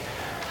headache.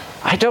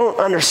 I don't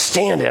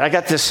understand it. I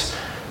got this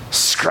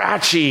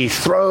scratchy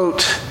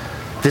throat,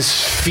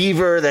 this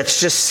fever that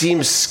just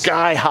seems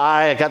sky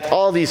high. I got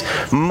all these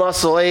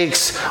muscle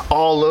aches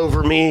all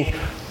over me.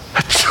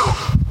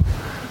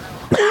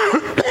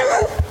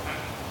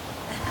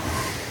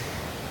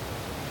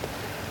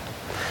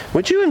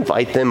 Would you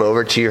invite them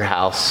over to your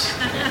house?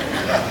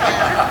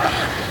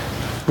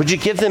 Would you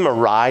give them a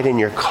ride in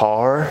your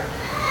car?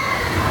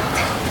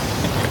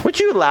 Would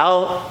you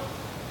allow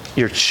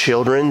your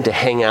children to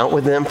hang out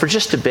with them for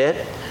just a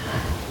bit?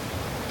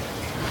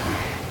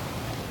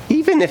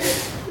 Even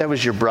if that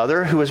was your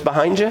brother who was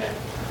behind you?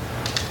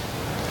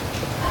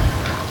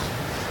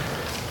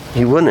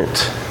 You wouldn't.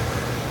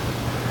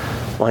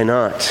 Why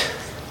not?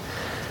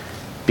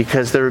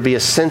 Because there would be a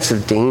sense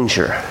of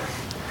danger.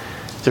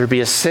 There would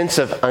be a sense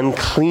of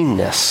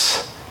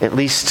uncleanness, at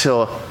least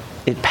till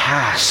it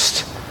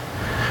passed.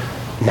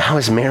 Now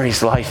is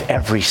Mary's life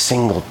every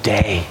single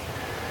day.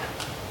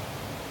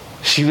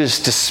 She was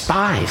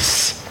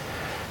despised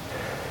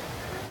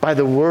by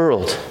the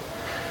world,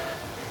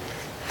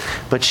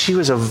 but she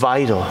was a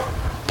vital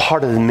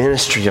part of the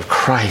ministry of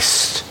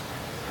Christ.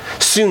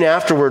 Soon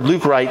afterward,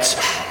 Luke writes,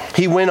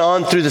 he went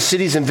on through the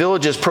cities and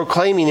villages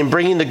proclaiming and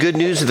bringing the good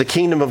news of the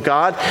kingdom of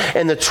God,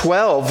 and the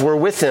 12 were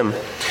with him,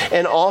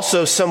 and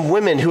also some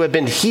women who had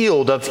been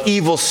healed of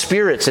evil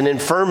spirits and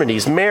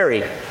infirmities.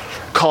 Mary,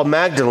 called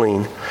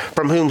Magdalene,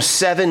 from whom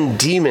 7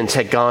 demons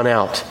had gone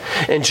out,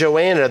 and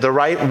Joanna, the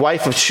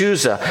wife of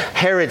Chuza,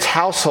 Herod's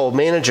household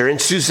manager,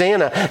 and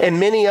Susanna, and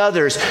many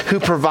others who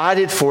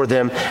provided for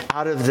them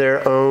out of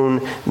their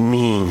own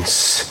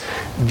means.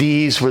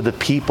 These were the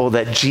people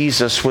that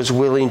Jesus was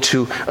willing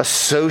to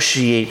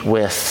associate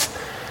with.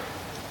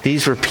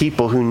 These were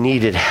people who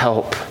needed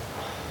help.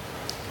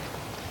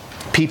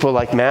 People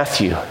like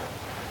Matthew,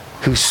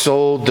 who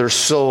sold their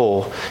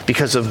soul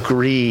because of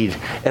greed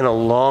and a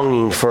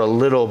longing for a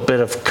little bit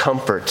of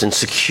comfort and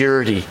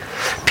security.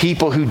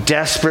 People who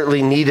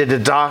desperately needed a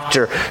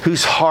doctor,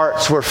 whose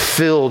hearts were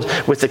filled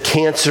with the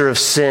cancer of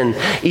sin.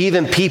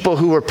 Even people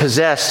who were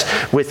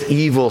possessed with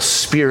evil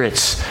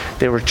spirits.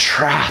 They were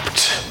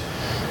trapped.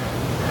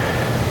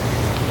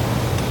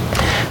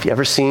 Have you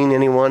ever seen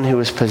anyone who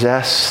was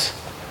possessed?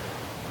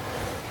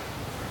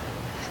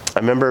 I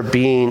remember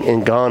being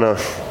in Ghana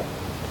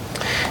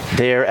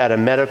there at a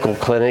medical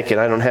clinic,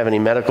 and I don't have any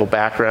medical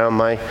background.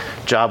 My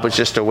job was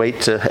just to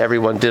wait till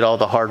everyone did all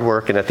the hard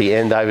work, and at the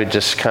end I would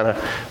just kind of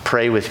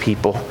pray with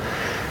people.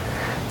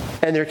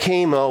 And there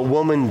came a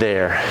woman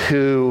there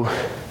who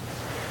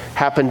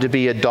happened to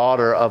be a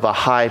daughter of a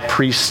high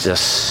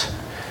priestess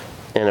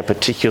in a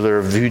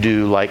particular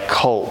voodoo-like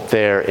cult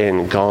there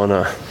in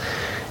Ghana.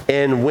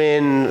 And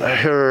when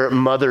her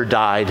mother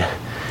died,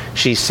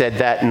 she said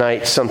that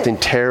night something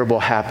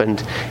terrible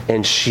happened,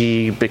 and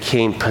she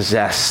became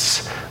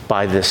possessed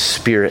by this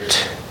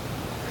spirit.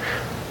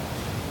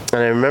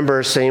 And I remember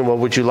her saying, well,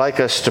 would you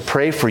like us to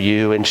pray for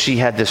you? And she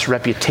had this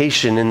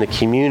reputation in the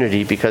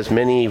community because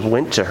many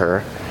went to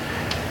her.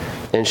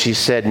 And she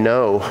said,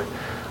 no,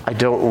 I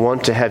don't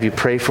want to have you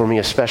pray for me,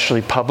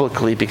 especially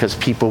publicly, because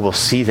people will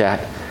see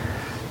that.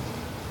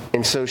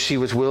 And so she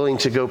was willing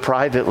to go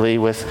privately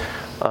with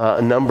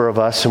a number of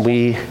us, and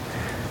we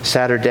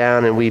sat her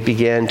down and we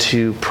began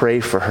to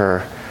pray for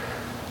her.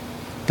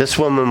 This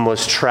woman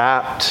was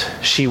trapped.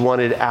 She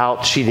wanted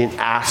out. She didn't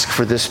ask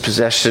for this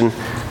possession.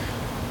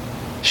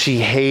 She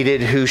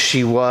hated who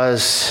she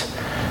was.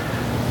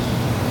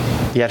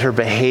 Yet her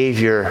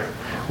behavior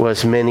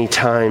was many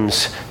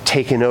times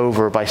taken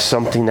over by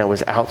something that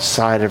was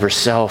outside of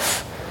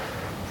herself.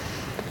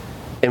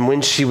 And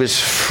when she was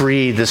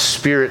free, the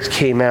spirit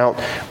came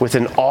out with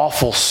an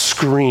awful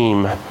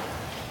scream,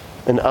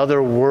 an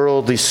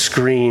otherworldly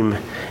scream,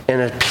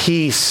 and a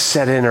peace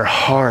set in her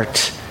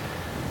heart.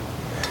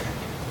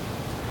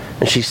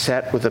 And she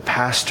sat with a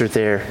pastor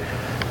there,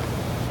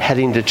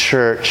 heading to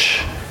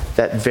church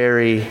that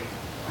very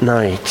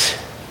night.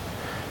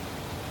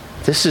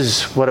 This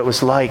is what it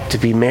was like to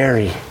be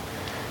Mary.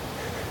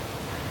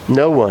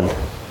 No one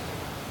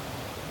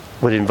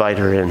would invite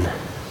her in.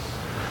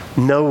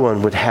 No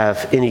one would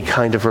have any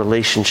kind of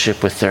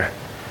relationship with her.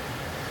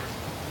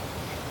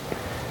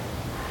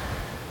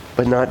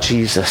 But not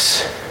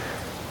Jesus.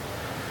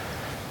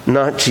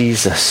 Not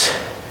Jesus.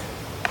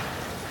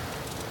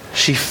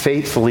 She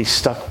faithfully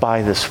stuck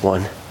by this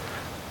one.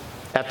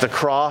 At the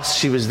cross,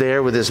 she was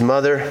there with his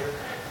mother.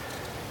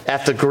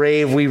 At the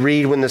grave, we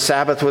read, when the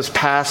Sabbath was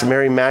past,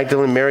 Mary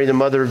Magdalene, Mary the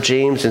mother of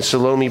James, and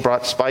Salome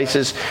brought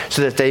spices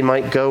so that they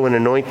might go and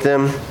anoint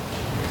them.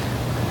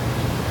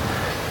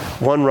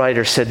 One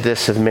writer said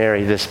this of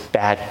Mary, this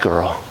bad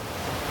girl.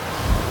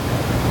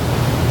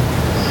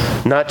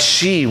 Not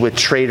she with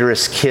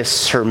traitorous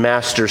kiss her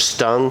master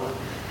stung.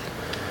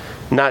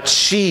 Not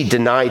she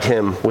denied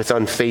him with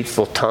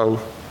unfaithful tongue.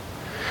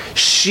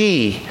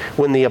 She,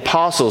 when the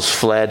apostles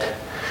fled,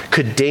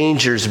 could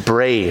dangers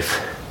brave.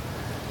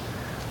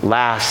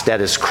 last at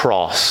his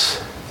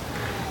cross,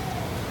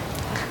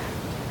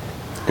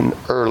 and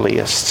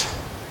earliest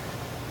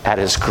at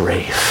his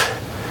grave.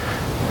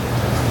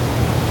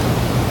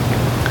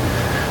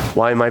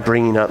 Why am I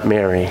bringing up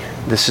Mary?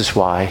 This is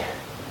why.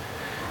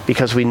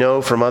 Because we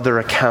know from other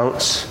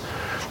accounts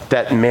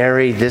that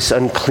Mary, this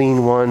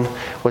unclean one,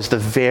 was the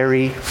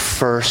very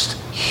first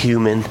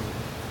human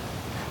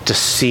to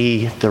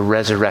see the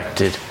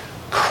resurrected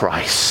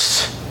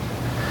Christ.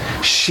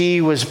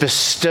 She was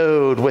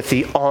bestowed with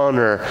the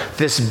honor,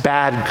 this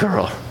bad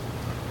girl,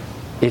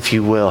 if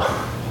you will,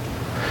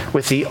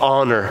 with the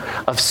honor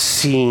of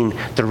seeing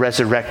the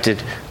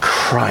resurrected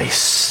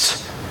Christ.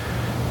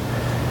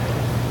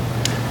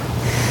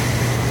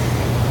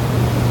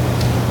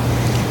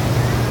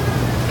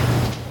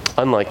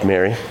 Unlike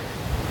Mary,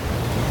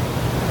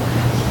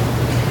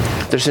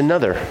 there's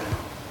another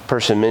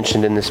person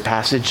mentioned in this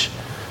passage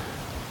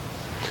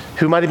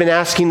who might have been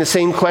asking the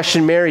same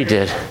question Mary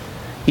did.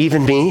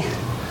 Even me?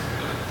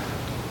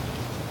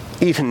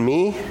 Even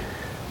me?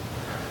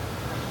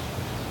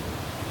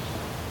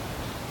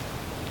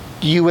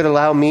 You would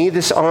allow me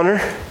this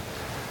honor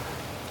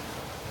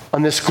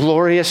on this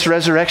glorious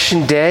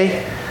resurrection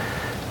day?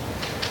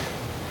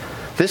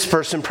 This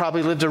person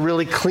probably lived a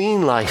really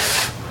clean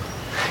life.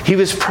 He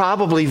was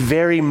probably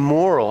very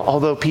moral,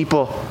 although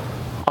people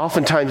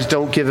oftentimes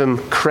don't give him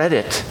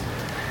credit.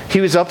 He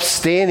was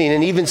upstanding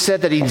and even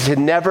said that he had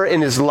never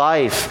in his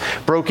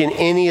life broken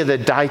any of the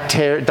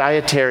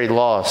dietary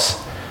laws.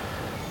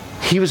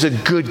 He was a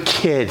good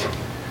kid.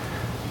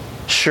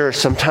 Sure,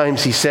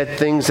 sometimes he said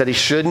things that he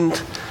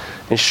shouldn't,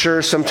 and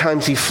sure,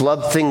 sometimes he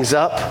flubbed things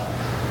up.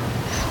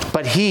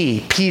 But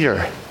he,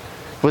 Peter,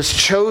 was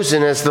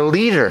chosen as the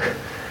leader.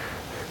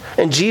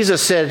 And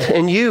Jesus said,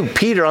 and you,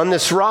 Peter, on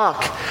this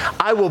rock,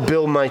 I will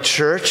build my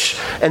church,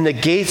 and the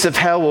gates of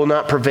hell will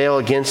not prevail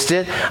against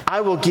it.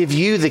 I will give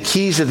you the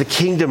keys of the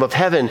kingdom of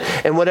heaven,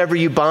 and whatever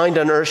you bind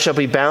on earth shall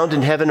be bound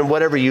in heaven, and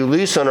whatever you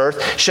loose on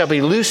earth shall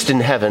be loosed in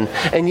heaven.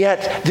 And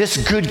yet, this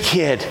good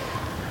kid,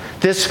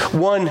 this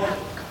one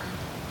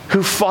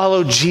who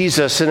followed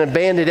Jesus and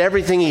abandoned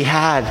everything he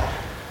had,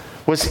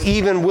 was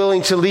even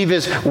willing to leave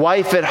his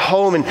wife at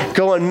home and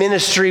go on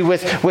ministry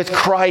with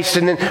Christ,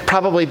 and then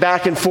probably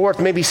back and forth,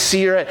 maybe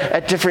see her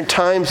at different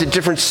times, at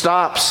different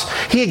stops.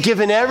 He had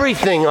given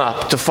everything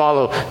up to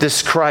follow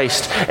this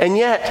Christ. And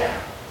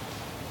yet,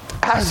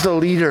 as the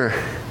leader,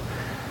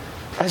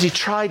 as he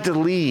tried to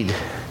lead,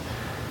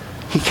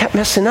 he kept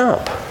messing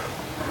up.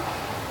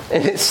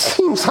 And it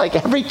seems like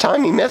every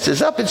time he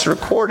messes up, it's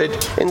recorded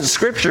in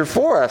Scripture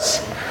for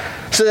us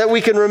so that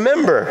we can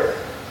remember.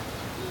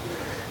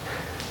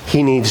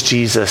 He needs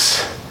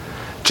Jesus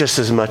just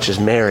as much as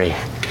Mary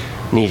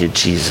needed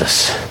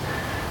Jesus.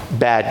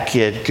 Bad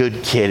kid,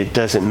 good kid, it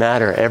doesn't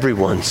matter.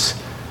 Everyone's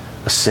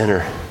a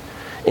sinner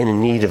in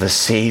need of a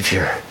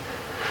Savior.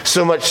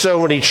 So much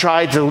so when he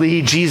tried to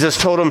lead, Jesus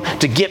told him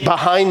to get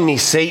behind me,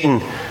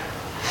 Satan.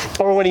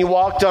 Or when he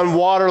walked on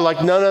water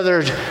like none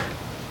other,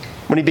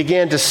 when he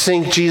began to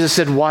sink, Jesus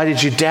said, why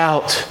did you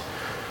doubt?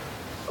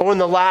 Or in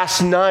the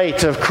last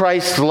night of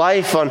Christ's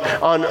life on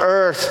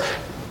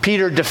earth,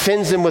 Peter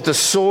defends him with a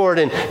sword,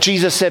 and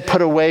Jesus said,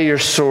 put away your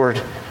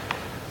sword.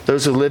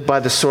 Those who live by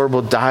the sword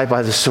will die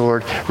by the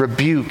sword.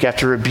 Rebuke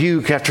after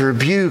rebuke after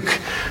rebuke.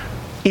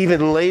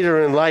 Even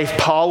later in life,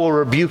 Paul will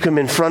rebuke him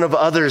in front of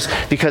others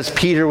because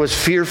Peter was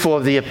fearful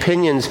of the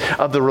opinions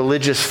of the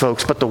religious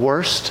folks. But the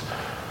worst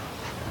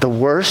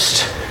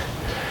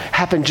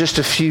happened just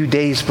a few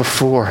days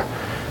before.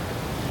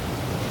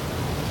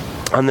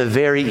 On the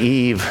very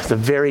eve, the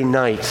very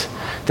night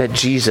that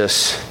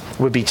Jesus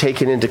would be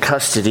taken into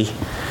custody,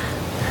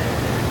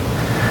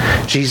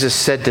 Jesus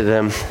said to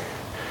them,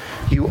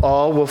 you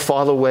all will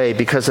fall away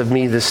because of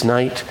me this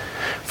night.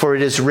 For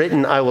it is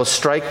written, I will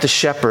strike the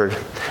shepherd,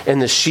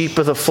 and the sheep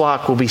of the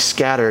flock will be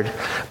scattered.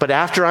 But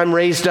after I'm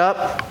raised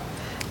up,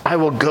 I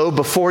will go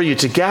before you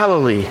to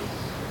Galilee.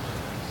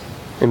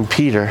 And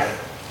Peter,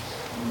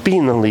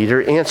 being the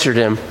leader, answered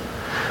him,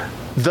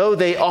 though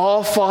they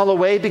all fall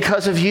away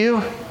because of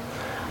you,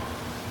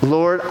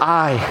 Lord,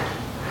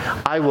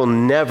 I will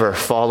never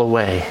fall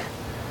away.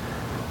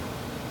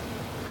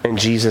 And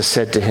Jesus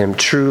said to him,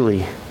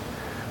 truly,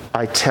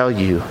 I tell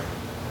you,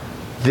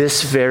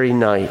 this very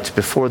night,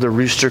 before the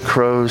rooster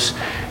crows,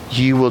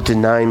 you will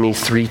deny me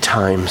 3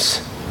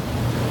 times.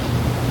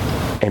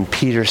 And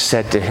Peter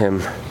said to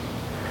him,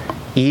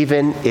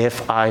 even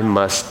if I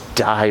must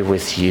die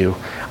with you,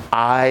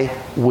 I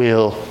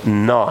will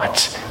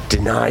not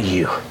deny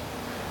you.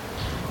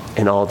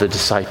 And all the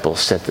disciples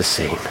said the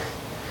same.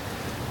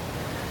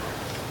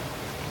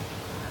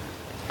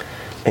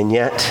 And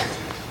yet,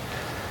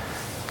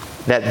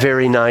 that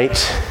very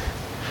night,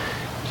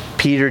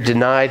 Peter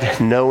denied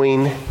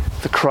knowing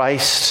the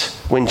Christ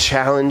when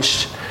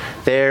challenged.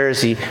 There,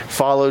 as he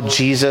followed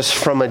Jesus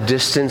from a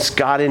distance,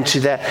 got into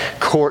that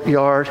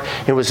courtyard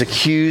and was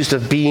accused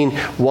of being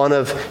one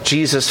of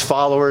Jesus'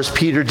 followers.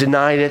 Peter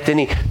denied it. Then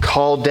he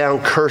called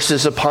down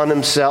curses upon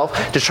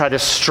himself to try to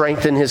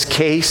strengthen his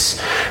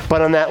case.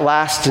 But on that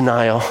last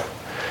denial,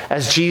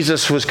 as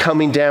Jesus was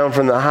coming down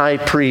from the high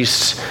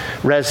priest's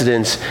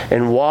residence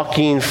and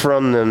walking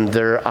from them,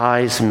 their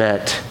eyes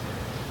met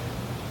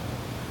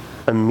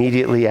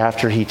immediately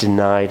after he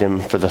denied him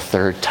for the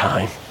third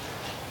time.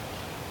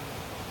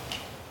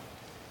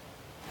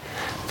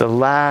 The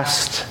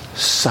last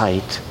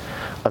sight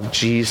of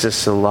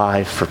Jesus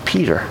alive for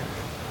Peter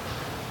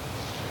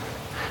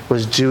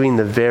was doing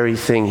the very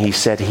thing he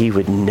said he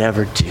would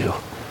never do.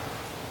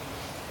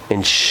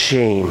 And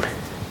shame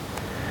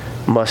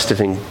must have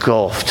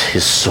engulfed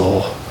his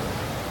soul.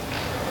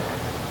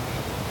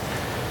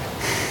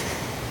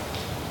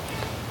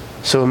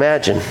 So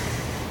imagine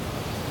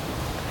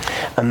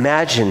on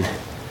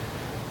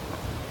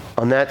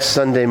that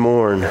Sunday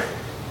morn,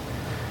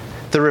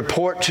 the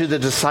report to the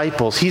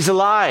disciples, he's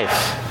alive.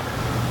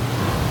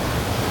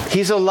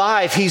 He's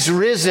alive. He's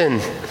risen.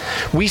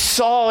 We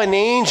saw an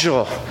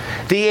angel.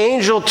 The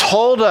angel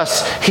told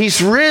us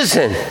he's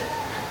risen.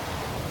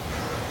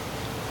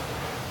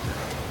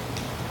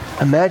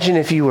 Imagine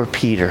if you were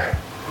Peter.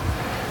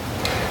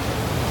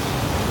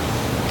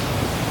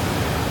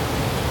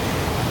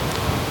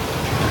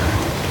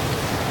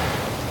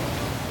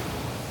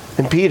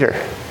 And Peter,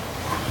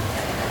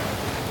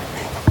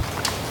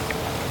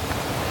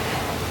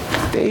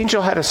 the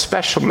angel had a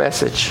special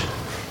message.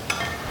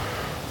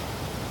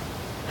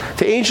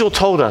 The angel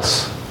told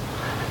us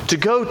to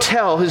go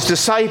tell his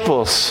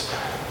disciples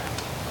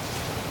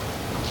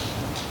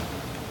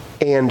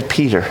and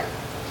Peter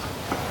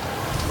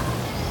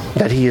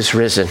that he is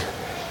risen.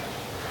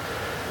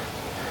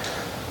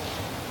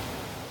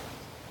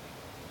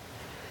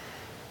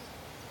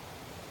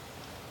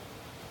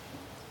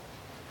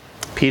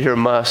 Peter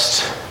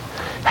must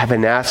have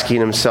been asking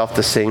himself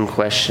the same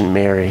question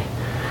Mary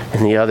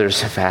and the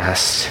others have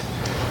asked.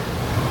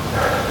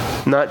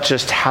 Not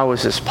just how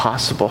is this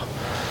possible,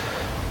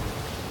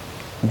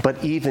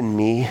 but even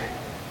me.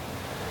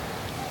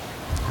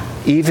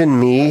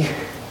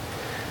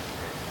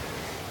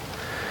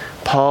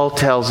 Paul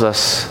tells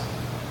us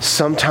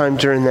sometime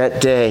during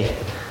that day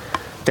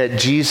that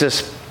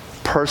Jesus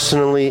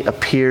personally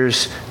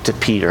appears to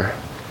Peter.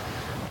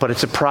 But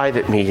it's a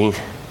private meeting.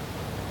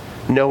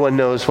 No one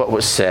knows what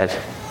was said,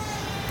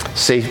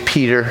 save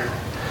Peter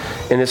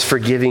and his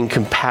forgiving,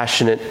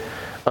 compassionate,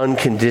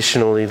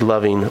 unconditionally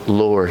loving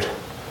Lord.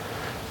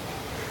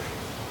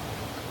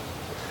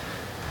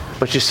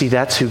 But you see,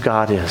 that's who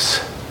God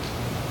is.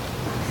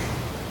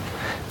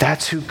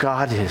 That's who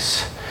God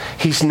is.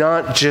 He's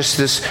not just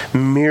this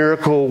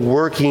miracle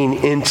working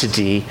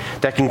entity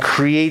that can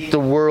create the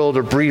world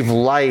or breathe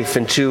life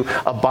into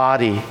a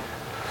body.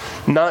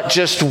 Not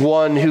just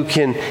one who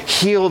can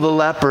heal the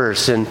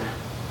lepers and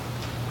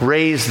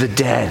raise the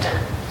dead.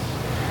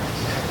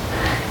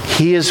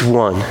 He is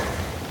one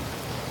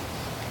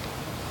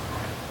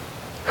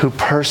who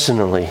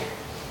personally,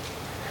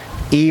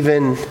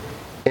 even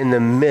in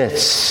the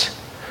midst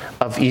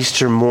of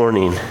Easter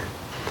morning,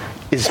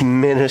 is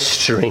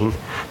ministering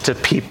to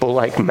people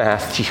like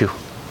Matthew,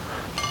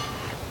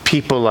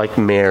 people like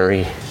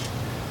Mary,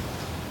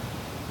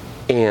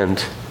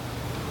 and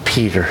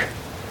Peter.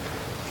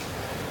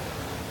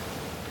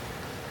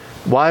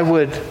 Why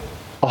would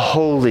a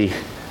holy,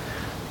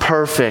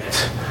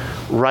 perfect,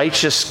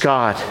 righteous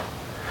God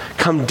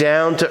come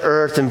down to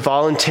earth and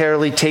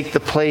voluntarily take the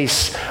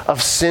place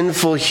of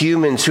sinful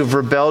humans who've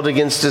rebelled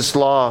against his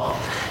law,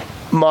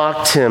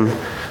 mocked him,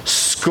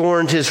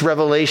 scorned his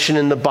revelation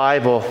in the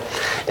Bible,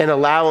 and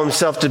allow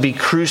himself to be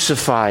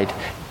crucified,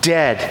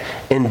 dead,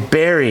 and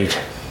buried?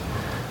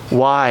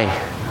 Why?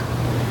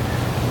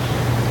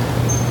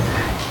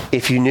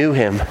 If you knew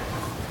him,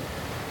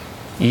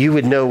 you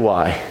would know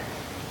why.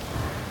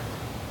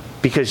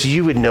 Because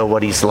you would know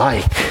what he's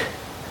like.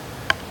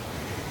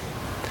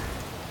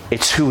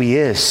 It's who he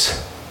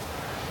is.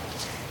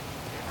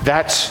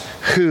 That's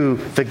who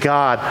the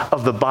God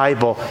of the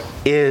Bible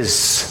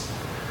is.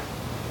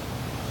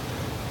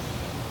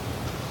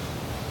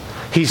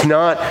 He's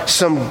not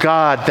some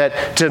God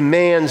that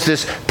demands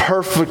this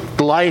perfect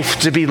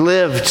life to be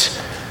lived.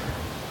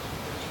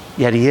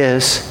 Yet he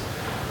is.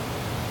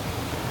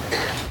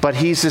 But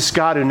he's this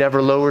God who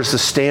never lowers the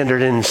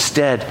standard and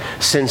instead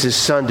sends his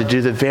son to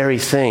do the very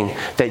thing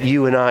that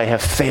you and I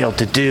have failed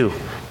to do.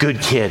 Good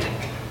kid.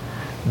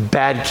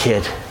 Bad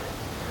kid.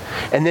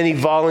 And then he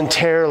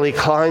voluntarily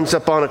climbs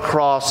up on a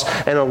cross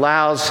and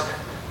allows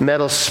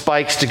metal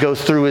spikes to go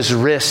through his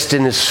wrist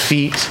and his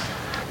feet.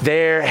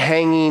 There,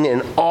 hanging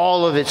in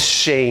all of its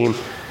shame,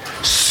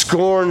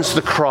 scorns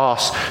the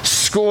cross,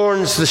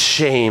 scorns the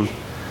shame,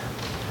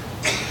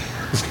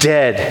 is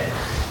dead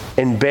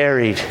and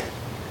buried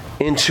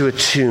into a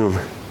tomb.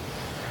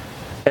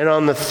 And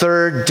on the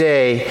third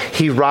day,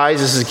 he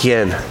rises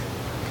again.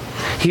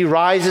 He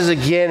rises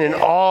again in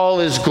all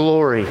his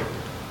glory.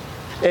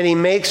 And he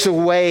makes a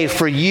way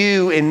for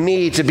you and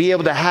me to be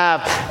able to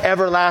have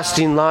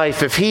everlasting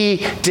life. If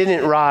he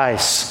didn't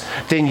rise,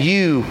 then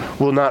you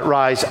will not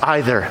rise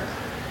either.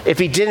 If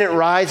he didn't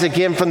rise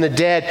again from the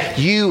dead,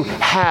 you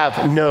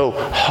have no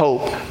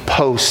hope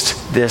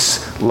post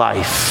this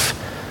life.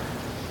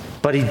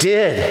 But he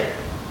did.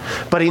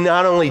 But he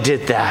not only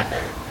did that,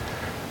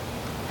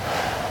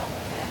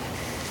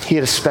 he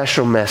had a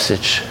special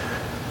message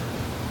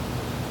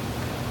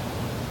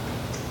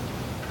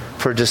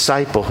for a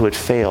disciple who had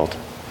failed,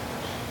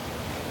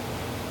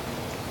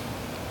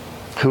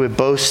 who had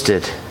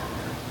boasted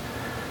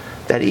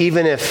that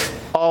even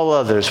if all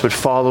others would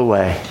fall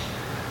away,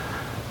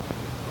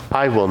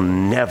 I will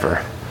never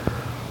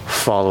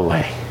fall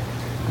away.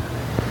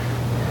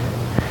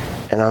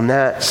 And on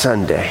that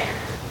Sunday,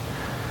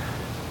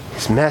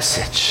 his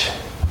message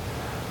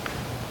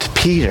to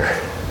Peter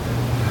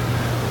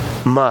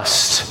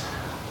must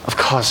have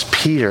caused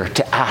Peter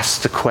to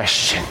ask the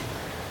question,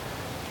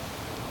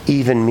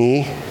 even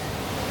me?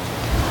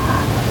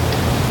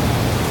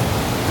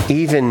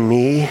 Even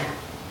me?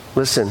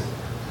 Listen,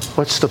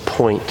 what's the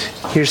point?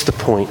 Here's the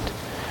point.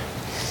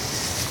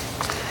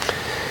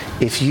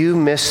 If you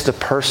miss the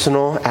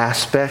personal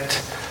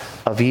aspect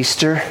of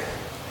Easter,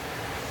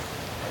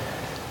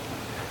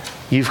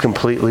 you've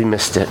completely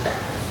missed it.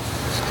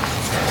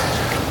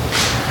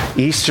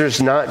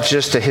 Easter's not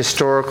just a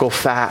historical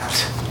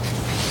fact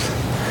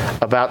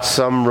about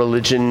some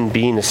religion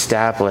being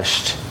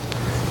established.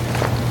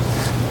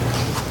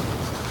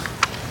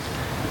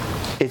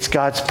 It's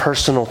God's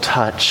personal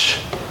touch.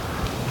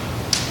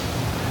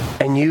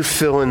 And you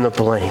fill in the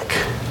blank.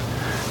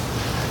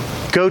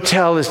 Go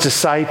tell his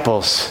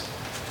disciples,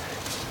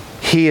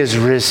 he is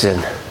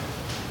risen.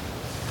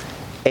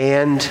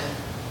 And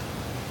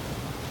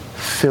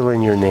fill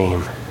in your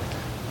name.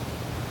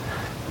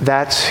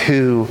 That's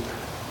who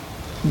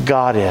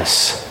God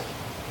is.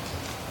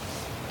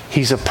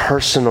 He's a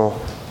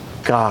personal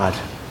God,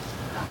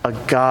 a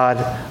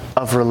God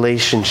of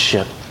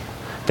relationship,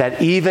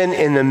 that even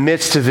in the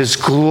midst of his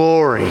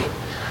glory,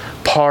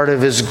 part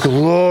of his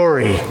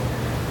glory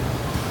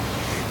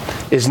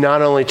is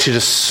not only to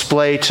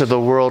display to the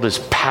world his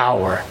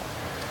power,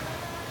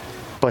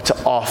 but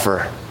to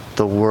offer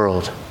the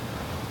world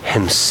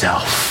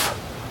himself.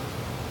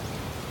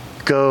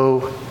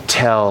 Go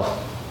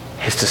tell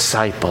his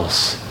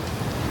disciples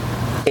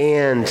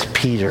and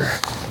Peter.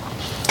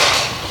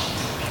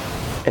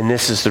 And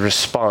this is the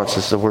response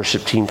as the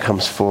worship team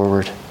comes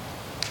forward.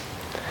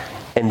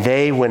 And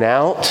they went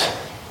out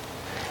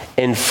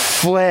and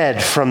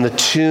fled from the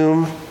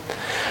tomb,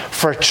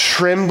 for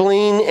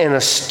trembling and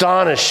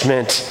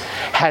astonishment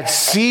had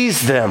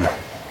seized them.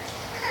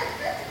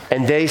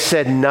 And they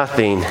said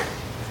nothing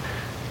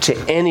to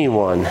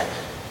anyone,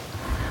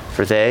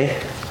 for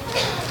they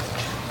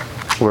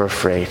were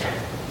afraid.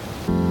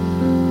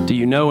 Do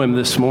you know him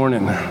this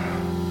morning?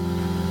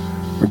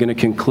 We're going to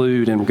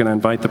conclude, and we're going to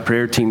invite the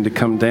prayer team to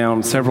come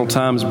down. Several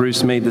times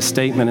Bruce made the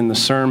statement in the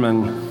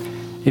sermon,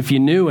 if you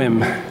knew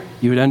him,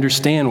 you would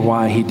understand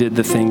why he did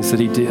the things that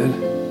he did.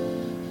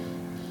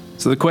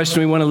 So the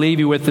question we want to leave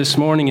you with this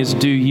morning is,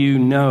 do you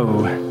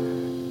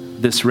know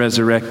this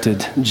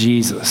resurrected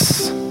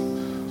Jesus,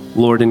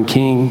 Lord and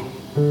King?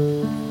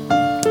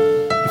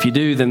 If you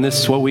do, then this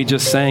is what we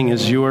just sang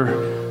is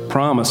your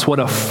promise.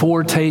 What a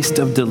foretaste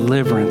of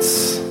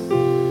deliverance.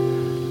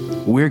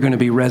 We're going to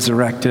be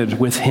resurrected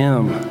with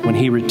him when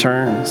he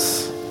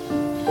returns.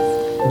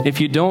 If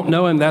you don't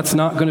know him, that's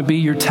not going to be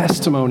your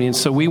testimony. And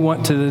so we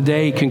want to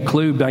today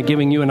conclude by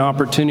giving you an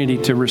opportunity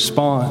to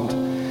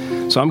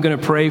respond. So I'm going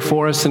to pray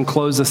for us and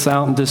close us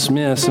out and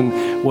dismiss.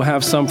 And we'll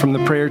have some from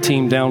the prayer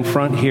team down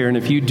front here. And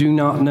if you do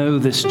not know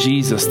this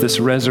Jesus, this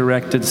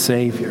resurrected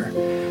Savior,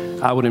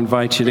 I would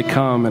invite you to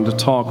come and to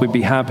talk. We'd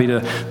be happy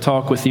to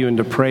talk with you and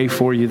to pray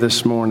for you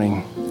this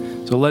morning.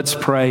 So let's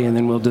pray and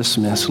then we'll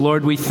dismiss.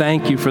 Lord, we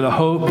thank you for the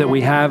hope that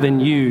we have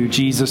in you,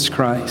 Jesus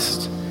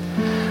Christ.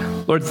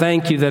 Lord,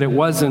 thank you that it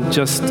wasn't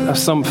just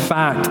some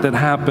fact that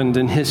happened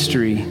in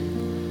history,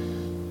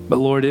 but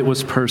Lord, it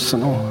was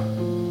personal.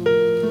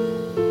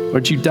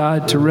 Lord, you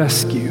died to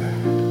rescue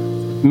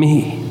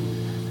me.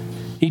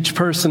 Each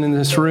person in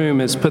this room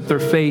who has put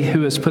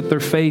their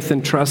faith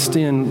and trust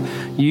in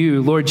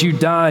you. Lord, you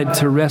died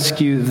to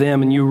rescue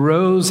them, and you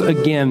rose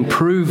again,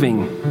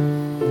 proving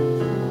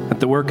that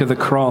the work of the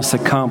cross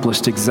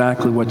accomplished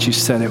exactly what you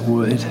said it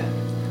would.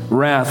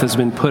 Wrath has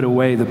been put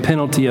away, the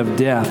penalty of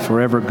death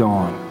forever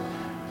gone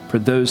for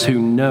those who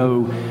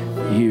know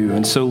you.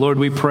 And so, Lord,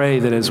 we pray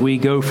that as we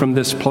go from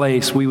this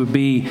place, we would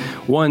be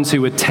ones who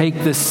would take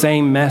this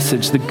same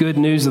message, the good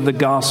news of the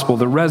gospel,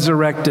 the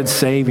resurrected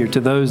Savior, to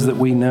those that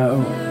we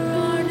know.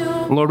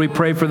 And Lord, we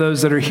pray for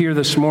those that are here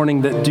this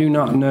morning that do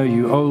not know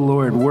you. Oh,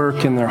 Lord,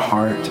 work in their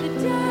heart.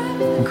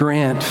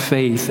 Grant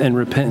faith and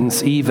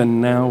repentance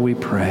even now, we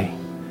pray,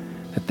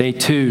 that they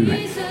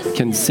too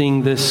can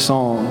sing this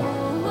song,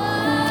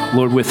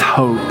 Lord, with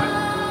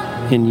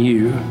hope in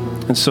you.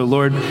 And so,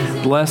 Lord,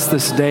 bless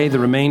this day, the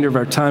remainder of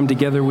our time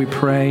together, we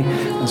pray,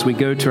 as we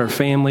go to our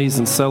families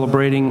and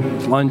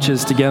celebrating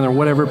lunches together,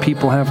 whatever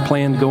people have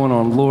planned going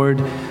on.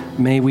 Lord,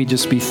 may we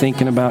just be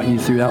thinking about you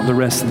throughout the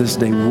rest of this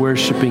day,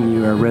 worshiping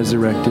you, our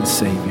resurrected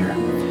Savior.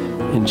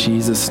 In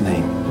Jesus'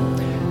 name,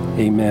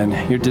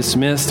 amen. You're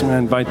dismissed. I'm going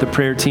to invite the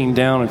prayer team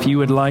down. If you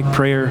would like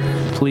prayer,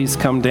 please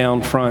come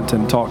down front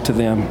and talk to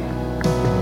them.